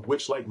describes a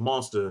witch-like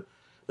monster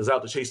that's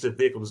out to chase their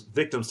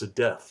victims to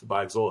death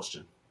by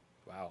exhaustion.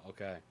 Wow.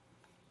 Okay.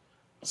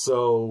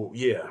 So,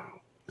 yeah.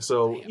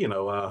 So,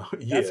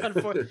 That's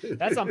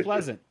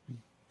unpleasant.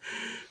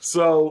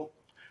 So,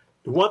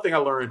 one thing I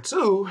learned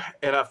too,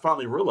 and I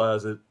finally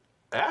realized it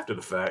after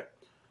the fact,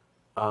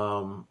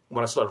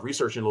 when I started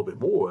researching a little bit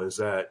more, is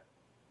that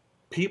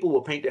people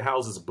will paint their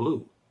houses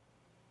blue,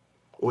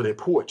 or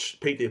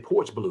paint their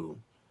porch blue,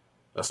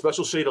 a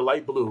special shade of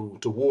light blue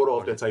to ward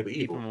off that type of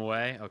evil. Keep them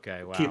away.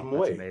 Okay, wow, keep them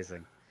away. That's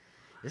amazing.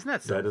 Isn't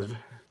that something?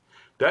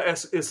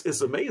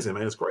 It's amazing,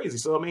 man. It's crazy.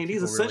 So I mean,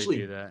 these essentially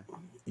really do that.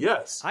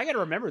 Yes. I got to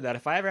remember that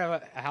if I ever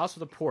have a house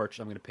with a porch,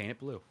 I'm going to paint it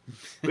blue.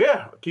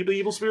 Yeah, keep the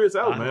evil spirits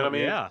out, man. I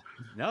mean, yeah,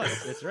 no,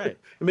 that's right.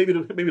 maybe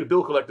the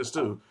bill collectors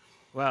too.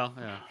 Well,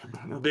 yeah,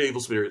 the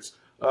evil spirits.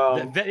 They are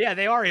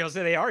evil.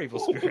 They are evil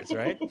spirits,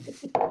 right?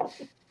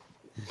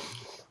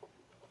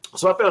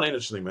 So I found it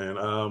interesting,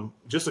 man.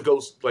 Just a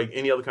ghost, like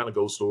any other kind of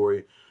ghost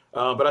story.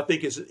 But I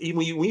think it's even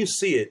when you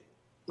see it,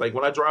 like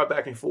when I drive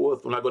back and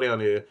forth, when I go down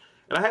there,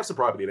 and I have some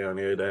property down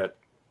there that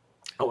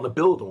I want to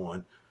build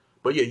on.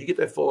 But yeah, you get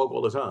that fog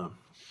all the time.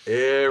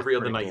 Every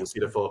other night you'll see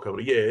that fog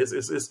coming. Yeah,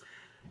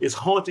 it's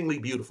hauntingly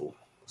beautiful.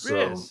 So,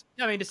 it is.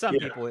 I mean, to some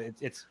people,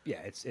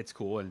 it's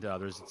cool, and to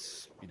others,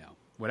 it's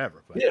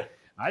whatever. But yeah,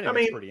 I think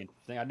it's pretty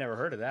interesting. I've never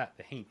heard of that.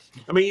 The Haint.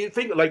 I mean, you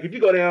think like if you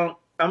go down,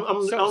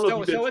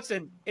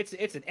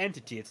 it's an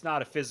entity. It's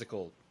not a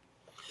physical.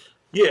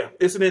 Yeah,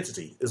 it's an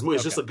entity. It's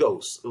just a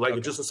ghost, like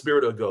it's just a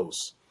spirit of a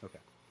ghost. Okay.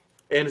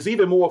 And it's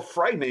even more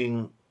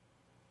frightening.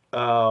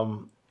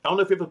 I don't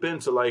know if you've ever been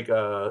to like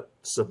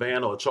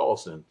Savannah or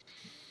Charleston.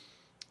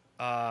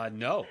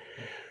 No.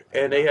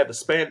 And they have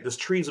the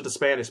trees with the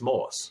Spanish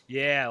moss.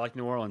 Yeah, like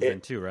New Orleans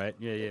then too, right?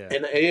 Yeah.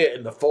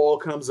 And the fall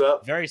comes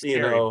up. Very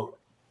scary.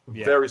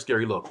 Very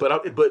scary look.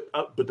 But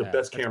the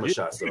best camera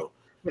shots though.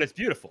 But it's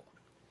beautiful.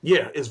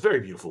 Yeah, it's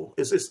very beautiful.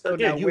 It's so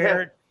again.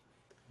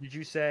 Did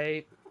you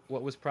say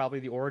what was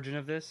probably the origin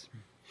of this?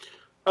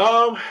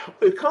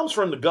 It comes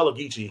from the Gullah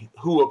Geechee,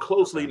 who are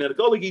closely now the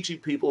Gullah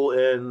Geechee people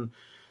in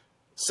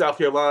South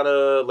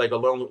Carolina, like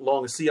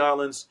along the Sea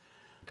Islands.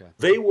 Okay.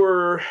 They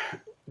were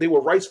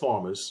rice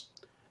farmers,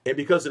 and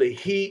because of the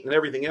heat and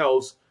everything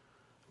else,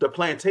 the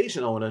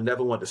plantation owner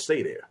never wanted to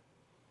stay there.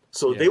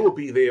 So they would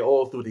be there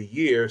all through the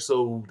year.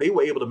 So they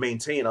were able to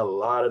maintain a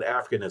lot of the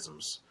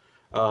Africanisms,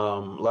 a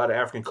lot of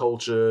African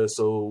culture.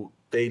 So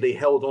they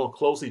held on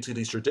closely to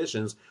these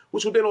traditions,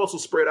 which would then also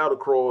spread out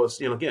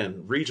across,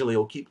 again, regionally,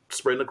 it'll keep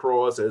spreading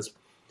across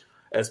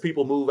as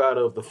people move out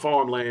of the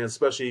farmlands,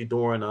 especially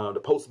during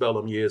the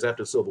postbellum years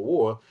after the Civil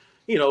War.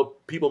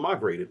 People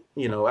migrated,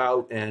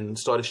 out and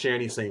started sharing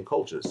these same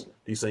cultures,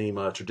 these same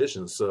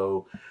traditions.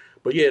 So,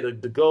 but yeah,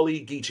 the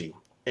Gully Geechee.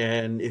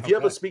 And if you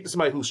ever speak to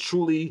somebody who's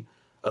truly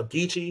a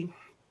Geechee,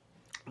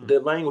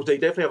 their language, they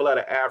definitely have a lot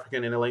of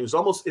African in their language.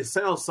 It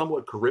sounds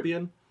somewhat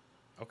Caribbean,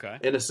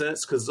 in a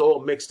sense, because it's all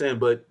mixed in.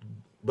 But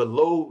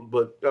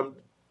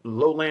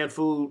lowland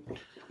food,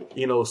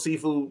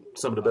 seafood,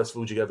 some of the best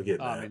food you ever get,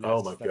 man.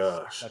 Oh my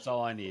gosh, that's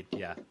all I need.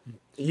 Yeah.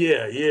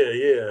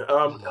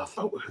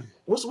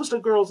 What's the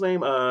girl's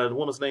name? The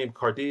woman's name,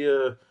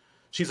 Cardia.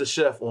 She's a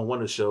chef on one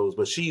of the shows,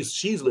 but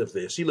she's lived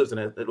there. She lives in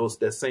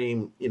that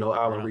same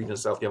island region,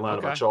 South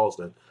Carolina, by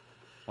Charleston.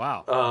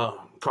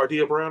 Wow.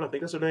 Cardia Brown, I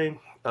think that's her name.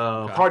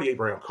 Cartier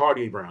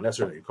Brown, that's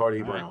her name.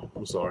 Cartier Brown.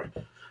 I'm sorry.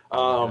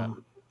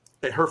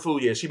 And her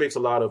food, she makes a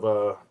lot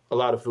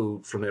of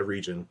food from that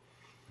region.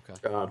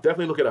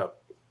 Definitely look it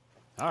up.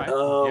 All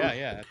right.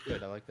 That's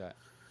good. I like that.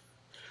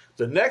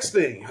 The next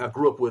thing I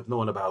grew up with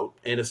knowing about,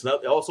 and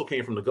it also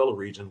came from the Gullah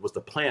region, was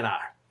the Plant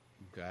Eye.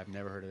 Okay, I've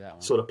never heard of that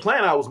one. So the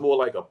Plant Eye was more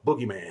like a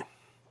boogeyman.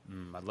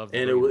 I love that.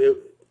 And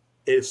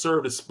it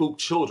served to spook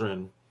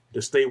children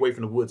to stay away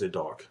from the woods at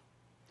dark.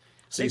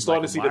 So you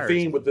started to see the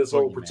theme with this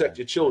whole protect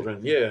your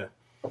children. Yeah.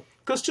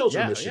 Because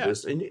children are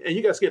mischievous, and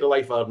you got to scare the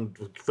life out of them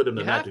for them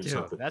to not do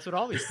something. That's what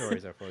all these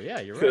stories are for. Yeah,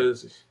 you're right.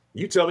 Because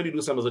you tell me to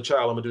do something as a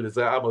child, I'm going to do this.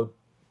 I'm going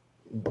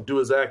to do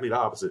exactly the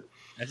opposite.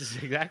 That's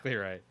exactly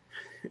right.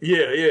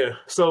 Yeah.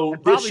 So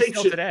probably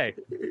still today.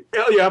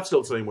 Hell yeah, I'm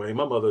still the same way.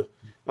 My mother,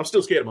 I'm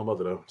still scared of my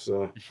mother though.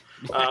 So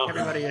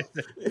everybody is.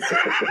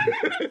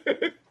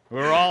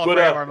 We're all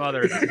afraid of our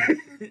mothers.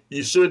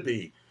 You should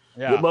be.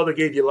 Yeah. Your mother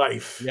gave you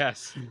life.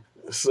 Yes.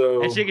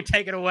 So and she can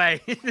take it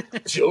away.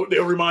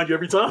 They'll remind you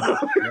every time.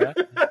 Yeah.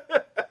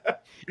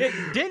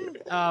 It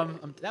didn't.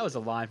 That was a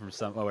line from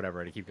some. Oh,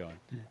 whatever. To keep going.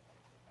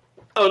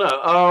 Oh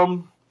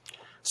no.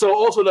 So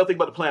also another thing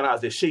about the Plant Eye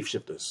is they're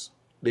shapeshifters.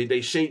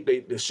 They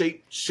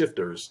shape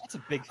shifters. That's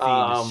a big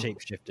theme. Is shape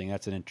shifting.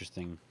 That's an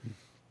interesting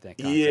thing.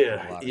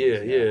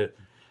 Yeah.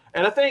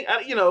 And I think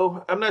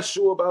I'm not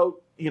sure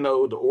about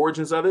the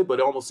origins of it, but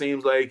it almost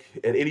seems like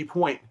at any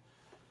point,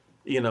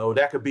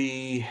 that could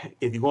be,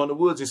 if you go in the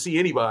woods and see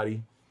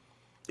anybody,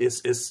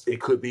 it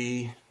could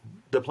be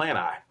the Plant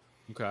Eye.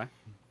 Okay.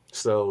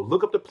 So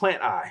look up the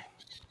Plant Eye.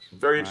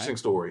 Very interesting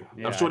story.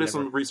 Yeah, I'm sure there's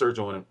some research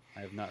on it.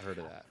 I have not heard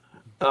of that.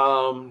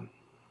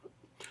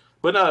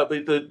 But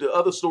the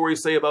other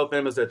stories say about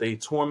them is that they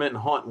torment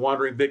and haunt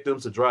wandering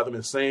victims to drive them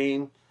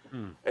insane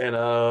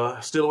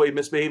and steal away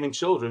misbehaving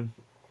children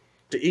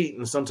to eat.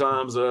 And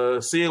sometimes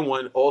seeing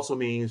one also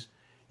means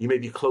you may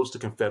be close to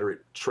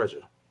Confederate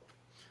treasure.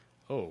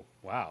 Oh,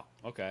 wow.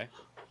 Okay.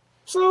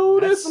 So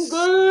there's some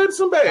good,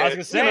 some bad. I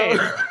was going to say.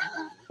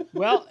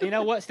 Well, you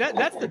know what?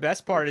 That's the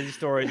best part of these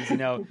stories is,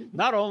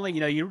 not only,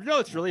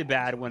 it's really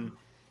bad when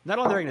not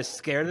only they're going to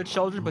scare the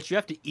children, but you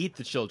have to eat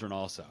the children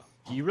also.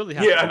 You really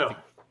have I know.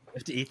 You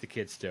have to eat the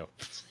kids too.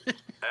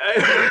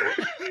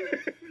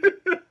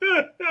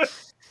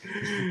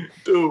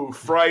 Dude,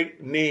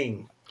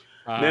 frightening.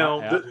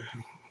 Now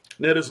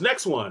this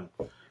next one,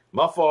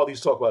 my father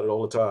used to talk about it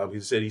all the time. He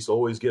said he used to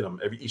always get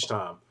them each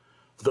time.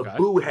 The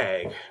Boo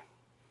Hag. I feel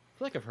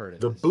like I've heard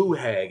of the Boo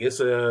Hag. It's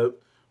a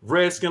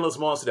red skinless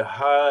monster that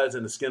hides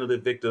in the skin of the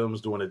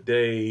victims during the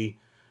day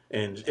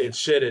and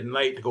shed at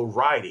night to go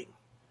riding.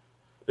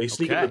 They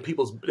sneak into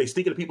people's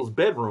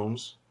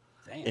bedrooms.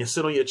 Damn. And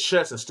sit on your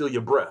chest and steal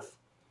your breath.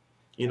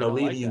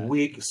 Leaving you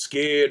weak,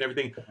 scared, and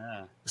everything.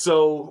 Yeah.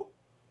 So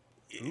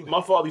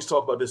my father used to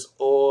talk about this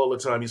all the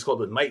time. He's called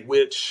the Night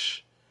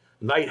Witch,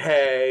 Night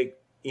Hag.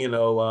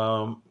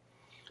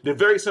 They're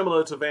very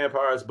similar to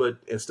vampires, but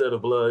instead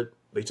of blood,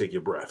 they take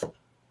your breath.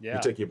 Yeah.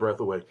 They take your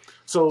breath away.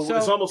 So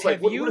it's almost like,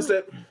 what is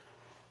that?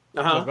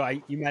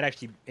 You might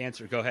actually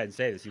answer. Go ahead and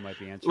say this. You might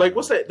be answering. Like,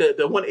 what's that?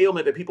 The one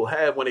ailment that people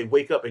have when they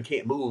wake up and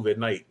can't move at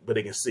night, but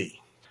they can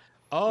see.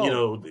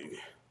 Oh.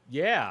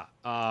 Yeah.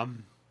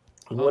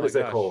 What is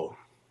that called?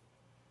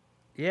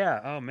 Yeah.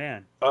 Oh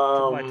man.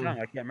 My tongue.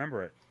 I can't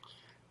remember it.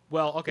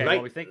 Well, okay.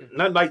 We think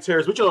not night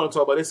terrors, but you know what I'm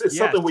talking about. It's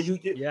something where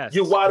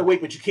you're wide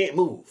awake but you can't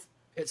move.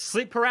 It's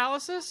sleep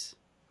paralysis.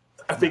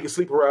 I think it's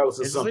sleep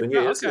paralysis. Something.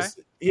 I know what you're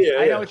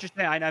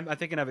saying. I'm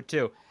thinking of it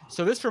too.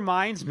 So this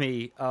reminds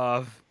me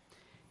of.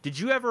 Did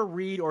you ever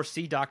read or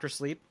see Dr.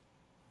 Sleep?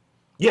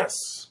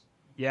 Yes.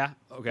 Yeah.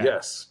 Okay.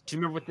 Yes. Do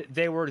you remember what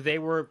they were? They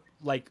were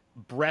like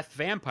breath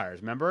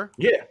vampires. Remember?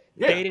 Yeah.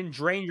 They didn't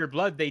drain your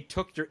blood. They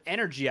took your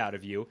energy out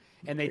of you,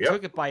 and they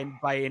took it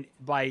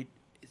by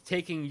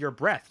taking your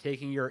breath,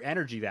 taking your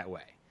energy that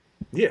way.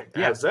 Yeah.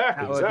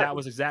 Exactly.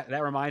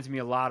 That reminds me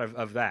a lot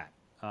of that.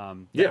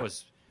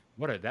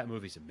 That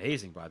movie's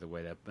amazing, by the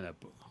way. That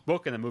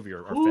book and the movie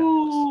are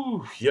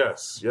fabulous.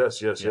 Yes.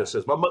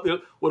 My mother.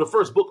 Well, the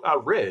first book I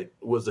read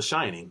was The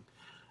Shining.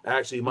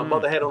 Actually, my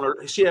mother had on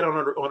her. She had on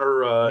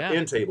her Yeah.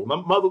 end table. My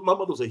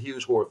mother was a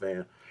huge horror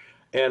fan,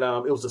 and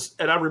it was.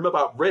 And I remember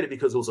I read it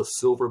because it was a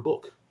silver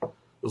book. It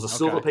was a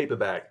silver Okay.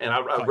 paperback, and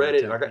I Caught your read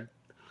it, and I got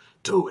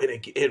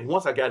attention. dude. And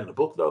once I got in the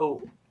book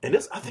though, and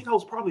this I think I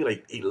was probably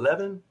like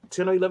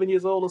 10 or 11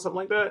 years old or something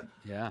like that.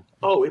 Yeah.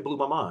 Oh, it blew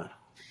my mind.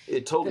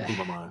 It totally blew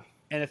my mind.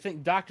 And I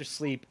think Doctor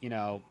Sleep,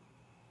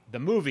 the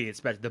movie it's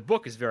better. The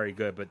book is very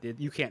good, but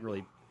you can't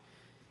really.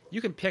 You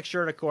can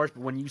picture it, of course,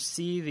 but when you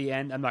see the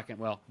end, I'm not going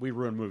to, well, we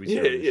ruin movies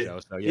here on the show,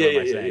 so you know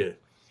what I'm saying. Yeah.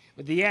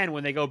 But the end,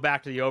 when they go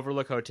back to the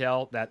Overlook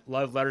Hotel, that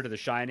love letter to The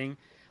Shining,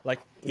 like,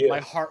 Yeah. my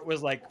heart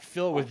was, like,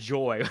 filled with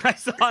joy when I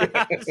saw it.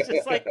 I was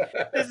just like,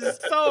 this is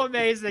so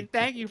amazing.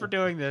 Thank you for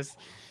doing this.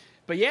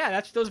 But, yeah,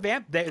 that's those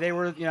they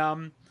were,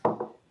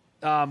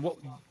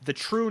 The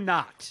True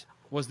Knot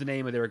was the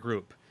name of their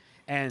group.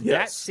 And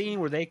that scene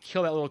where they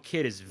kill that little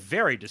kid is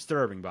very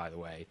disturbing, by the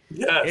way.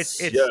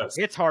 Yes,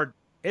 It's hard.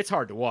 It's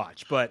hard to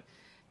watch, but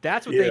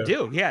that's what they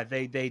do. Yeah,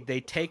 they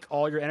take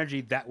all your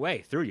energy that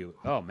way through you.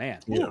 Oh man.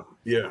 Yeah.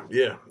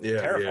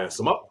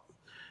 So my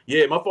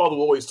father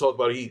would always talk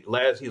about he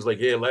was like,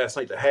 last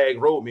night the hag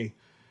rode me.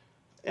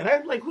 And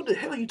I'm like, what the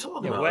hell are you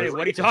talking about? What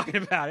are you talking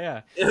about?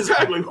 Yeah.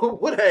 Exactly.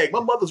 What hag? My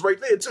mother's right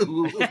there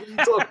too. What are you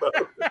talking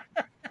about?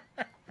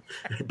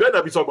 You better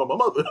not be talking about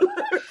my mother.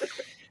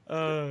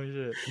 Oh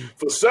shit.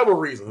 For several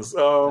reasons.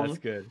 That's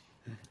good.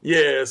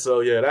 Yeah,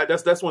 so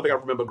that's one thing I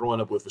remember growing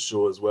up with for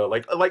sure as well.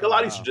 Like a lot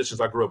of these traditions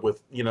I grew up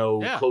with,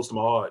 close to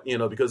my heart,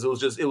 because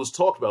it was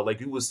talked about. Like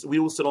we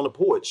would sit on the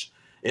porch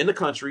in the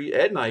country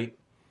at night.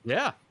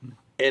 Yeah. And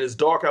it's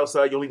dark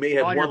outside. You only may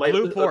have on one light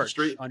up the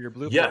street. On your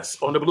blue porch. Yes,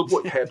 on the blue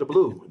porch. Had the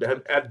blue.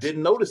 I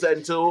didn't notice that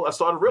until I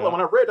started realizing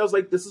when I read. I was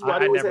like, this is why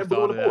they always have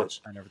blue on the porch.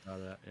 I never thought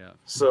of that. Yeah.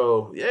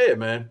 So yeah,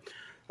 man.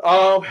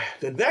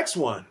 The next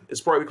one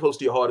is probably close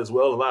to your heart as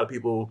well. A lot of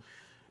people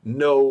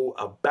know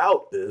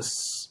about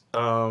this in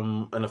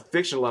a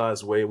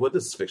fictionalized way. Well,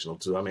 this is fictional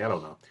too. I mean, I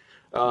don't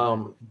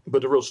know.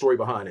 But the real story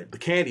behind it, the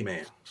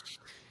Candyman.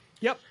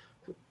 Yep.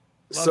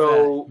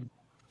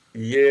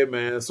 Yeah,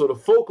 man. So the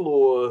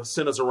folklore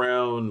centers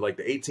around like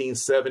the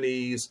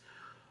 1870s.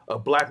 A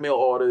black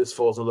male artist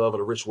falls in love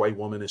with a rich white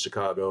woman in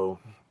Chicago.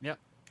 Yep.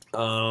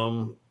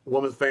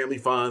 Woman's family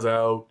finds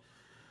out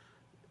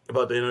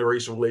about the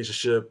interracial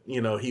relationship.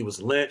 He was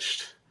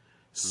lynched,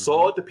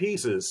 sawed to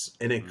pieces,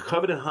 and then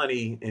covered in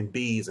honey and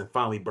bees and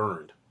finally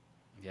burned.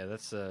 Yeah,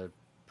 that's a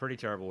pretty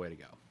terrible way to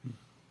go.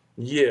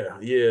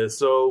 Yeah.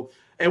 So,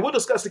 and we'll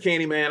discuss the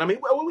Candyman. I mean,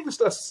 we can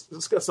discuss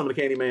some of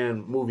the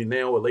Candyman movie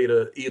now or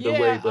later, either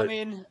way. But I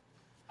mean,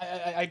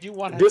 I do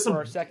want to, for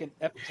our second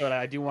episode,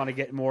 I do want to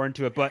get more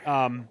into it, but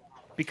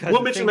because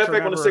we'll mention that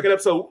back on the second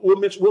episode.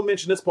 We'll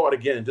mention this part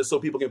again, just so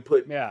people can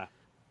put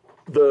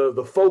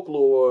the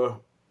folklore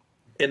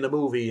in the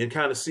movie and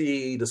kind of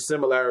see the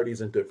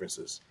similarities and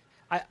differences.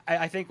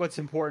 I think what's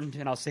important,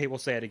 and we'll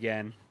say it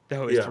again,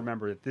 though, is to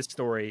remember that this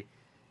story,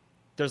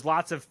 there's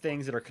lots of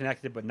things that are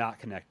connected but not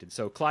connected.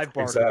 So Clive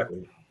Barker,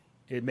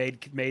 it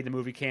made the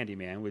movie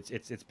Candyman, which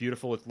it's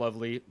beautiful, it's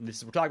lovely. We're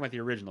talking about the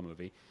original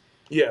movie.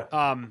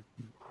 Yeah.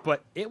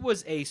 But it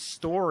was a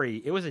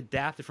story. It was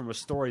adapted from a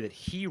story that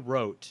he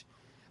wrote.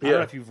 I don't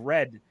know if you've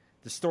read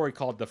the story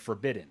called The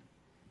Forbidden.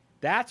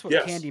 That's what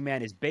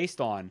Candyman is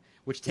based on,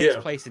 which takes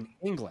place in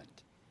England.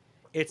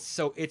 It's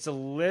a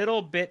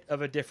little bit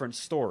of a different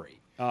story.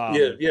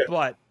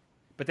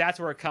 But that's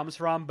where it comes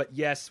from. But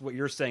yes, what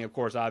you're saying, of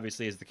course,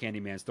 obviously, is the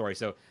Candyman story.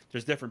 So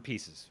there's different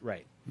pieces,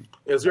 right?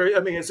 It's very.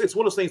 I mean, it's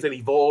one of those things that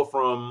evolved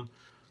from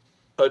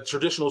a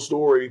traditional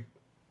story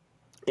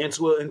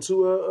into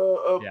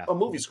a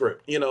movie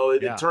script.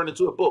 It turned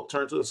into a book,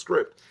 turned to a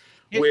script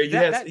where you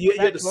had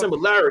the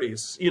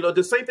similarities.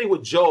 The same thing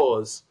with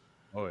Jaws.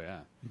 Oh yeah.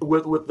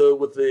 With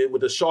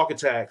the shark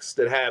attacks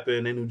that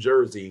happened in New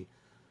Jersey.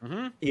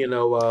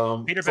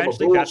 Mm-hmm. Peter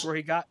Benchley, that's where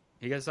he got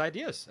his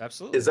ideas.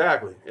 Absolutely.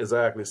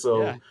 Exactly.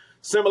 So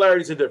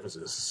similarities and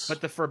differences.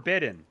 But The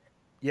Forbidden,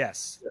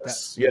 yes.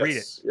 Read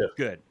it. Yeah.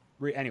 Good.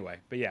 Anyway,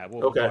 but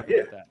we'll talk about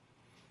that.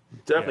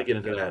 Definitely get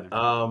into that.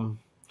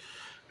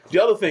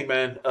 The other thing,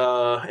 man,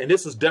 and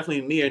this is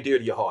definitely near and dear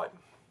to your heart.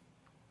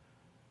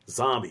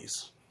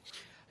 Zombies.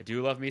 I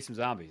do love me some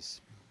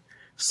zombies.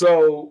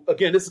 So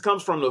again, this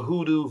comes from the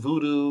hoodoo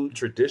voodoo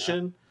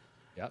tradition.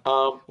 Yeah.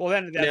 Well,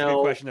 then that's a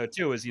good question though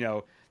too. Is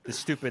the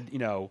stupid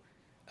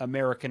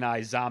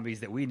Americanized zombies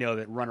that we know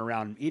that run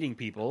around eating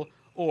people,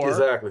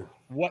 or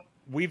what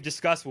we've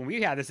discussed when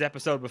we had this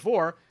episode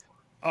before,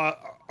 a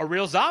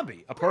real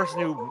zombie, a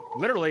person who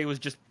literally was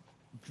just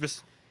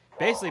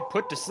basically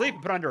put to sleep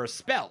and put under a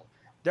spell.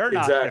 They're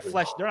not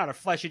They're not a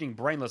flesh-eating,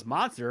 brainless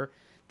monster.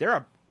 They're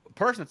a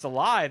person that's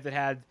alive that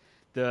had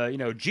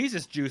the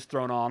Jesus juice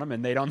thrown on them,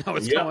 and they don't know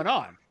what's going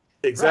on.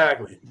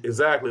 Exactly.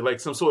 Like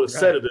some sort of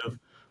sedative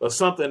or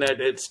something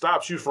that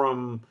stops you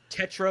from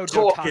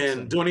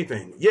tetrodotoxin, do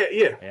anything.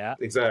 Yeah.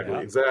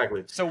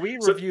 Exactly. So we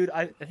reviewed.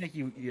 I think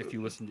if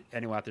you listen,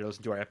 anyone out there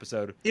listen to our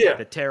episode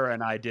that Tara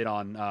and I did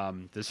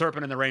on The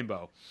Serpent and the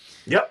Rainbow.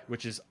 Yep.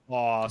 Which is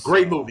awesome.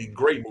 Great movie.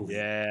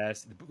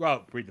 Yes.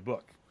 Well, read the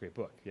book. Great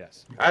book.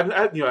 Yes. I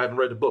haven't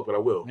read the book, but I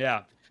will.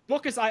 Yeah.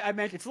 Book is I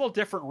meant it's a little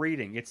different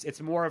reading.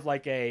 It's more of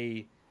like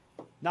a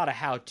not a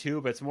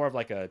how-to, but it's more of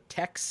like a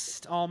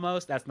text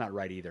almost. That's not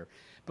right either.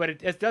 But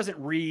it doesn't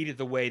read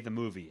the way the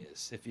movie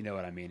is, if you know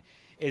what I mean.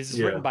 It's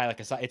written by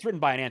it's written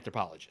by an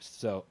anthropologist,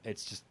 so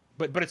it's just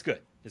but it's good.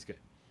 It's good.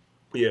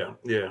 Yeah.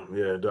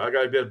 I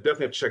got definitely have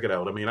to check it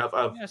out. I mean, I've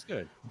Yeah, it's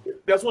good.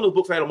 that's one of the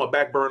books I had on my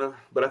back burner,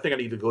 but I think I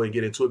need to go and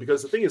get into it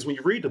because the thing is, when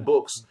you read the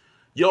books,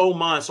 your own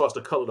mind starts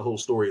to color the whole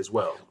story as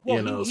well. Well,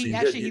 you know,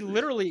 he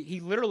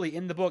literally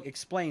in the book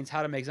explains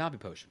how to make zombie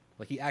potion.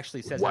 Like he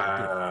actually says how to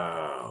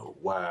do it.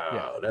 Wow,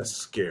 Yeah. that's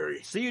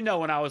scary. So you know,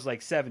 when I was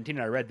like 17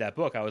 and I read that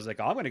book, I was like,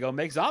 oh, I'm going to go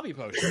make zombie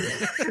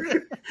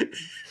potion.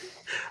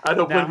 I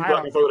know plenty of people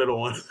I can throw that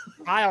on.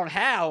 I don't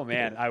have,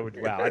 man. I'd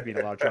be in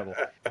a lot of trouble.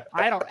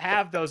 I don't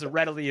have those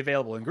readily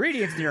available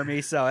ingredients near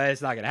me, so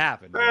it's not going to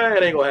happen.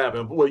 It ain't gonna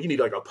happen. Well, you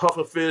need like a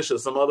puffer fish or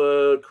some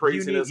other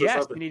craziness or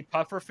something. You need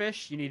puffer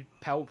fish. You need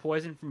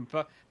poison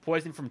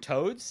from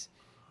toads.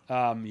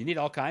 You need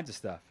all kinds of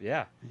stuff.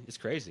 Yeah, it's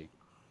crazy.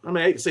 I mean,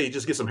 I hate to say you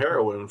just get some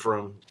heroin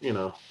from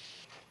down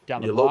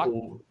the your block.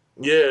 local.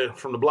 Yeah,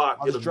 from the block.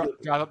 I'll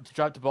just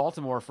drive to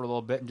Baltimore for a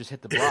little bit and just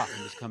hit the block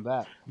and just come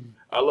back.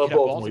 I love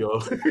Baltimore, y'all.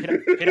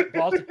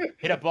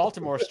 hit up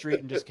Baltimore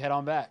Street and just head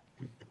on back.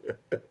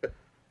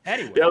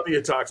 Anyway, that'll be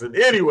a toxin.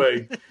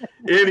 Anyway.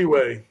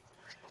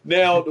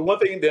 Now, the one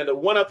thing I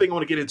want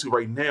to get into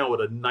right now are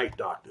the night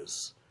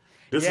doctors.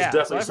 This is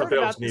definitely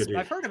something else near there.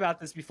 I've heard about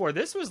this before.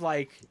 This was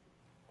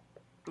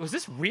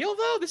this real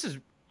though? There's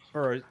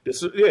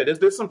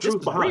some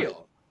truth behind it.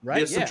 Right?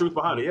 There's some truth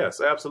behind it.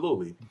 Yes,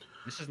 absolutely.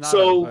 This is not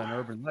an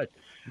urban legend.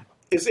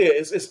 It's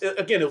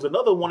again, it was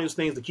another one of those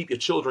things to keep your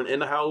children in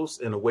the house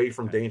and away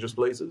from dangerous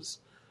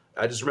places.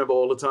 I just remember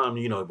all the time,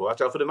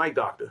 watch out for the night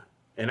doctor.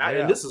 And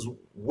this is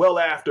well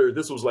after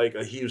this was like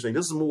a huge thing.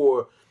 This is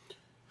more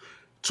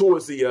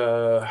towards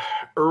the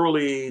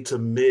early to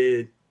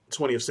mid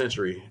 20th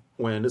century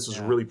when this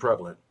was really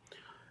prevalent.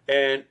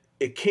 And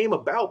it came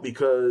about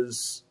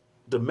because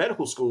the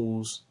medical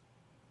schools,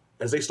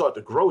 as they start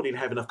to grow, they didn't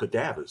have enough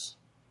cadavers.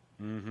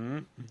 Mm-hmm.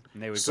 And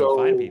they would go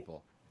find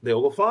people. They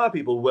will go find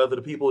people, whether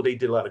the people, they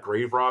did a lot of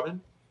grave robbing.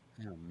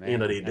 Oh, man,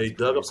 they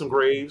dug up some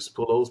graves,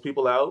 pull those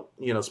people out,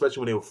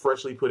 especially when they were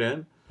freshly put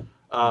in.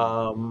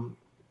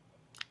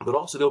 But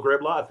also they'll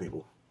grab live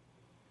people.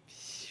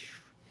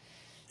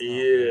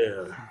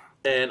 Yeah.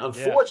 And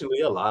unfortunately,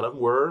 a lot of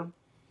them were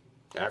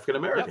African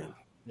American.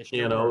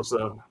 Yep.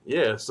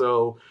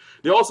 So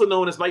they're also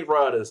known as night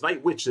riders,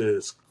 night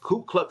witches,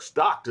 Ku Klux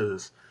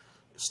doctors,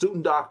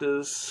 student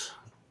doctors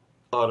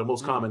are the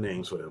most common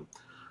names for them.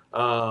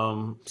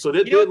 So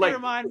they're like,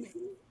 remind me?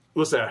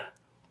 What's that?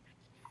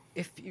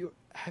 If you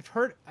have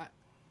heard,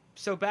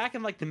 so back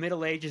in like the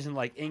Middle Ages in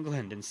like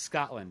England and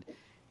Scotland,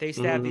 they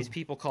used to have these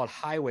people called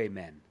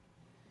highwaymen,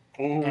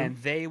 and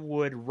they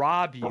would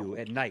rob you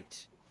at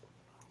night.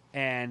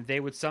 And they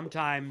would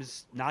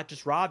sometimes not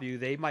just rob you;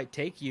 they might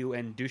take you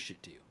and do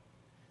shit to you.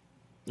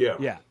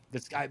 Yeah.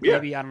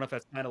 Maybe I don't know if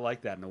that's kind of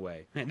like that in a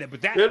way,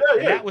 but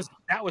that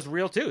was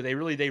real too. They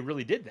really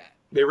did that.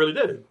 They really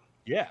did it.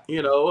 Yeah.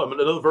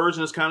 Another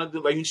version is kind of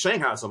like you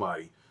Shanghai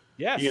somebody.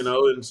 Yes.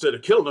 Instead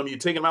of killing them, you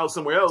take them out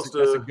somewhere else.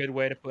 That's a good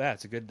way to put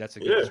that. That's a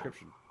good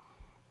description.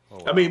 Oh,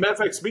 wow. I mean, matter of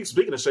fact,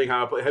 speaking of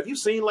Shanghai, have you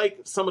seen like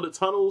some of the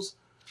tunnels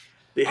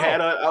they had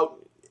out?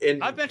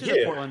 I've been to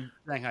the Portland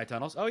Shanghai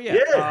tunnels. Oh yeah.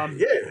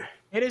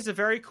 It is a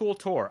very cool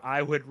tour.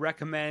 I would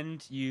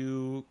recommend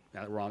you.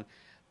 Not wrong.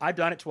 I've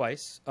done it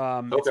twice.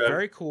 It's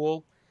very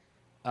cool.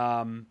 You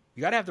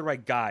got to have the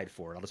right guide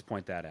for it. I'll just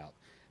point that out.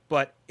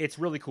 But it's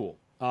really cool.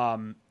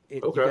 You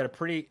got a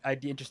pretty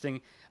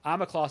interesting.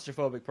 I'm a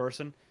claustrophobic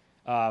person,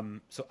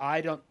 so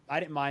I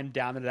didn't mind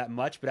down there that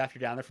much. But after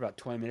you're down there for about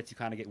 20 minutes, you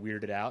kind of get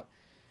weirded out.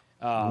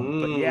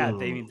 But yeah,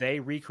 they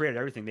recreated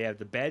everything. They have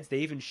the beds. They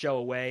even show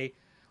a way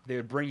they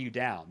would bring you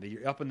down.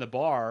 You're up in the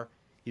bar.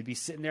 You'd be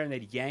sitting there and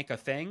they'd yank a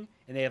thing,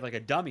 and they have like a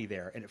dummy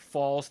there, and it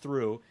falls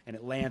through and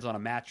it lands on a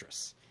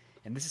mattress.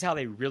 And this is how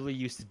they really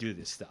used to do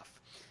this stuff.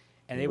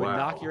 And they would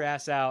knock your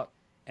ass out,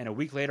 and a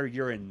week later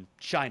you're in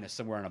China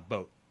somewhere on a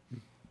boat.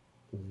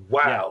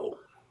 Wow.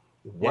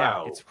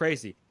 Yeah, it's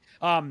crazy.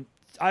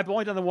 I've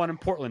only done the one in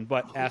Portland,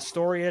 but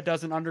Astoria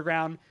does an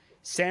underground.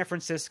 San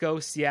Francisco,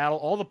 Seattle,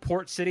 all the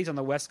port cities on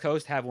the West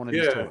Coast have one of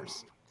these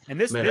tours. And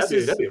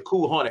that'd be a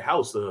cool haunted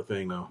house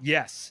thing, though.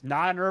 Yes,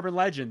 not an urban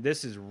legend.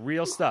 This is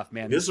real stuff,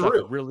 man. This stuff is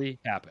real. Really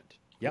happened.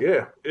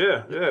 Yep.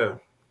 Yeah.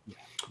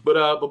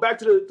 But back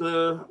to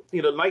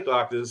the night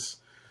doctors,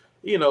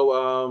 they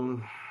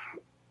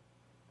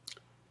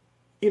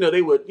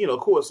would, of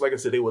course, like I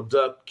said, they would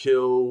abduct,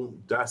 kill,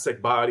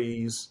 dissect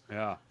bodies.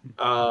 Yeah.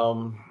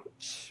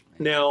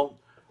 Now,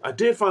 I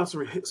did find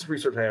some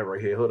research I have right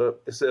here. Hold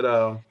up. It said...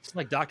 it's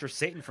like Dr.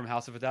 Satan from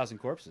House of a Thousand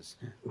Corpses.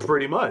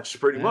 Pretty much.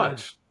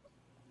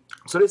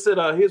 So they said,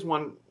 here's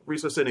one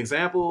research, an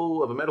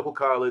example of a medical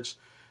college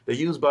that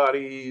used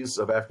bodies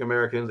of African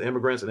Americans,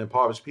 immigrants, and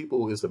impoverished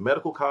people is the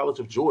Medical College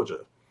of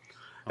Georgia.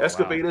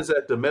 Excavators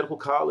at the Medical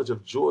College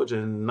of Georgia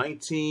in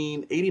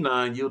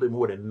 1989 yielded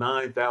more than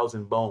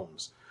 9,000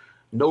 bones.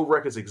 No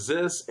records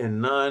exist,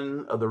 and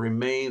none of the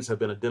remains have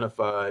been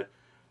identified.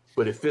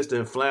 But it fits the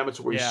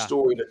inflammatory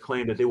story that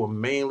claimed that they were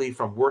mainly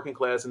from working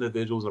class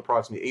individuals, and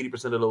approximately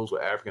 80% of those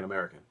were African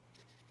American.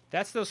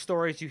 That's those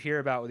stories you hear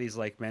about with these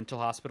like mental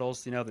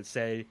hospitals, that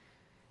say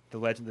the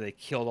legend that they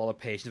killed all the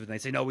patients, but they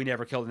say no, we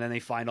never killed, and then they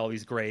find all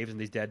these graves and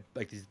these dead,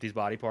 like these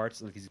body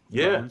parts, like these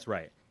bones,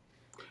 right?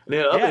 And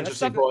then another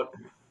interesting part.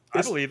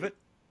 I believe it.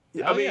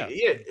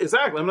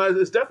 Exactly. I mean,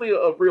 it's definitely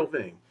a real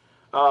thing.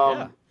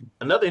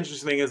 Another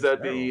interesting thing is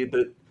that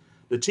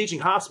the teaching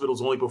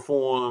hospitals only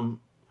perform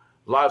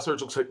live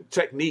surgical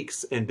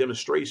techniques and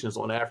demonstrations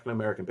on African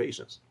American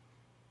patients.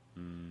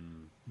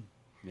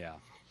 Yeah.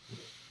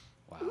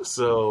 Wow.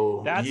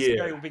 So that's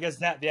scary because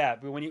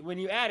when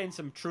you add in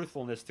some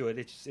truthfulness to it,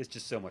 it's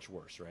just so much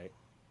worse, right?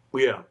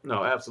 Yeah.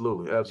 No.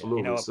 Absolutely. A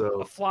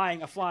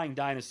flying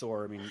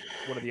dinosaur. I mean,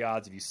 what are the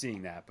odds of you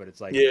seeing that? But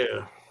it's like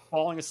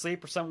falling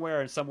asleep or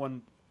somewhere and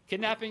someone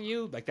kidnapping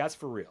you. Like that's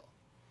for real.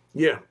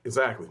 Yeah.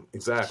 Exactly.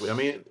 I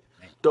mean,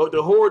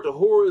 the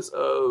horrors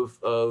of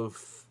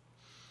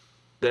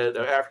that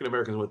African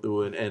Americans went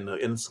through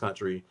in this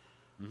country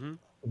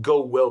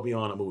go well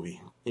beyond a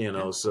movie,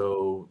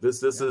 So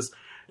this is,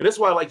 and that's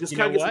why I like just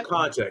kind of get some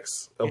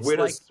context of where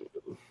this.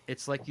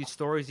 It's like these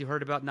stories you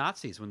heard about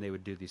Nazis when they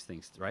would do these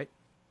things, right?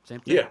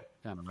 Same thing. Yeah,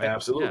 kind of, right?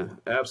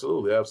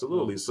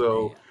 Absolutely.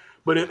 So,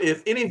 but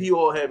if any of you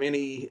all have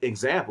any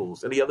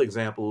other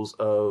examples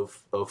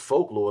of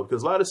folklore,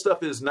 because a lot of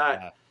stuff is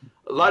not.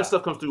 A lot of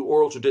stuff comes through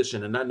oral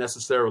tradition and not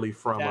necessarily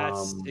from.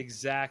 That's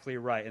exactly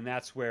right, and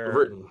that's where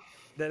written.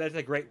 That's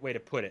a great way to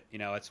put it.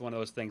 It's one of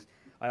those things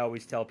I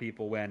always tell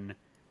people when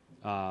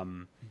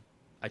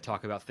I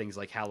talk about things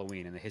like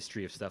Halloween and the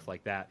history of stuff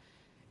like that.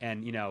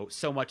 And,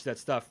 so much of that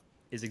stuff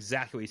is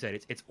exactly what you said.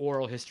 It's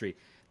oral history.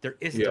 There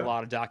isn't a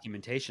lot of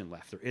documentation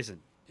left. There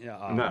isn't.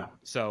 No.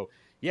 So,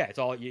 it's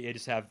all you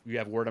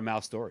have word of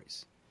mouth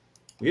stories.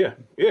 Yeah.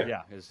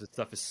 This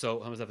stuff is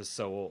so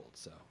old.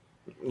 So,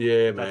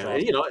 yeah, man.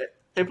 Awesome.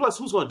 And plus,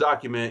 who's going to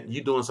document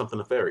you doing something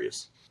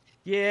nefarious?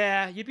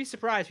 Yeah, you'd be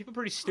surprised. People are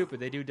pretty stupid.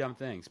 They do dumb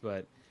things,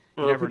 but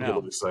you never know.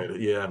 People excited.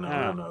 Yeah,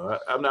 I know.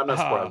 I'm not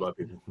surprised about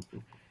people.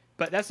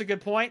 But that's a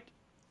good point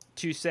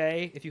to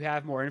say if you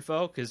have more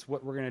info, because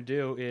what we're going to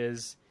do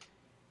is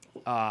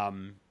I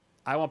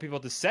want people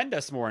to send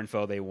us more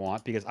info they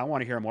want, because I want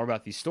to hear more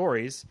about these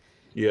stories.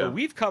 Yeah. But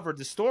we've covered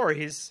the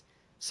stories.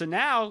 So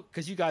now,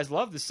 because you guys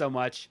love this so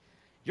much,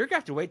 you're going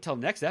to have to wait till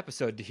next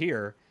episode to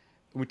hear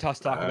when we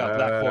talk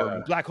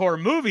about black horror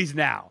movies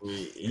now.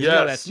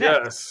 Yes.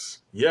 So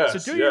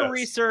do your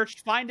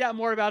research, find out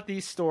more about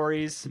these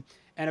stories,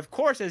 and of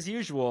course, as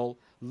usual,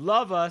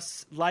 love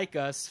us, like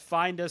us,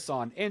 find us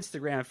on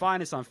Instagram,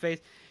 find us on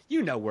Facebook.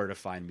 You know where to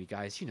find me,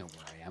 guys. You know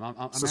where I am.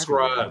 I'm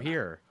subscribe. I'm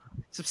here.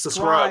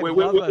 Subscribe.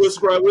 With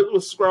subscribe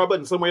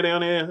button somewhere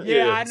down there.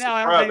 Yeah, I know.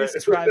 I don't think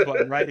subscribe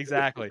button, right?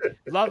 Exactly.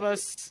 Love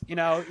us.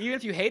 Even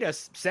if you hate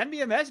us, send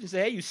me a message and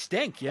say, "Hey, you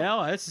stink."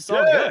 It's just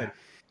all good.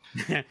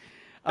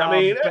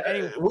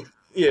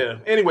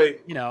 Anyway,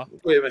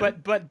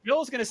 but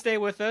Bill's going to stay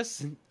with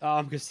us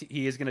because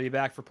he is going to be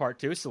back for part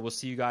 2. So we'll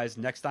see you guys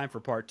next time for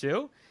part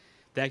 2.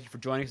 Thank you for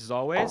joining us as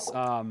always.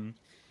 And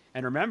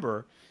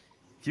remember,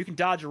 if you can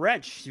dodge a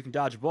wrench, you can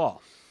dodge a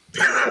ball.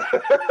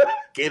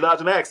 Can't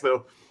dodge an axe,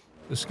 though.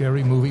 The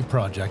Scary Movie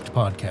Project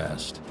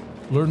podcast.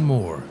 Learn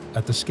more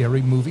at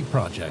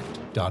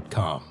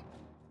thescarymovieproject.com.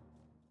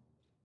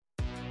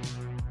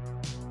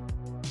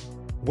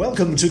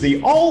 Welcome to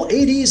the All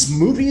 80s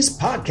Movies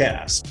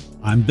Podcast.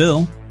 I'm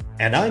Bill.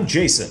 And I'm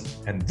Jason.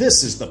 And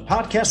this is the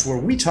podcast where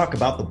we talk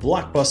about the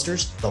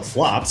blockbusters, the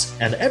flops,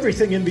 and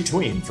everything in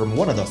between from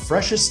one of the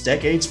freshest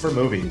decades for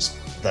movies,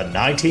 the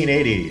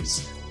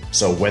 1980s.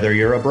 So whether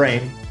you're a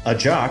brain, a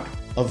jock,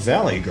 a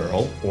valley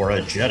girl, or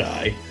a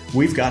Jedi,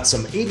 we've got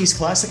some 80s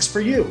classics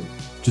for you.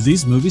 Do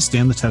these movies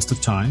stand the test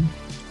of time?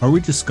 Are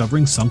we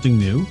discovering something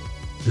new?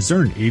 Is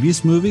there an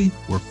 80s movie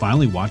we're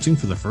finally watching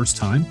for the first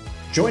time?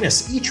 Join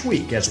us each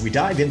week as we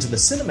dive into the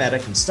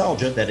cinematic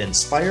nostalgia that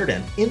inspired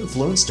and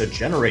influenced a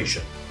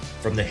generation.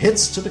 From the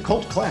hits to the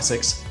cult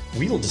classics,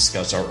 we'll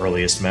discuss our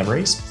earliest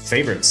memories,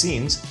 favorite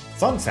scenes,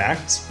 fun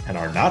facts, and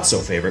our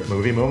not-so-favorite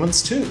movie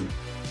moments, too.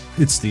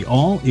 It's the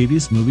All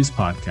 80s Movies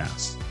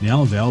Podcast,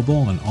 now available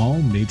on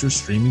all major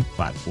streaming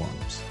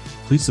platforms.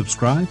 Please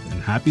subscribe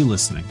and happy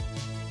listening.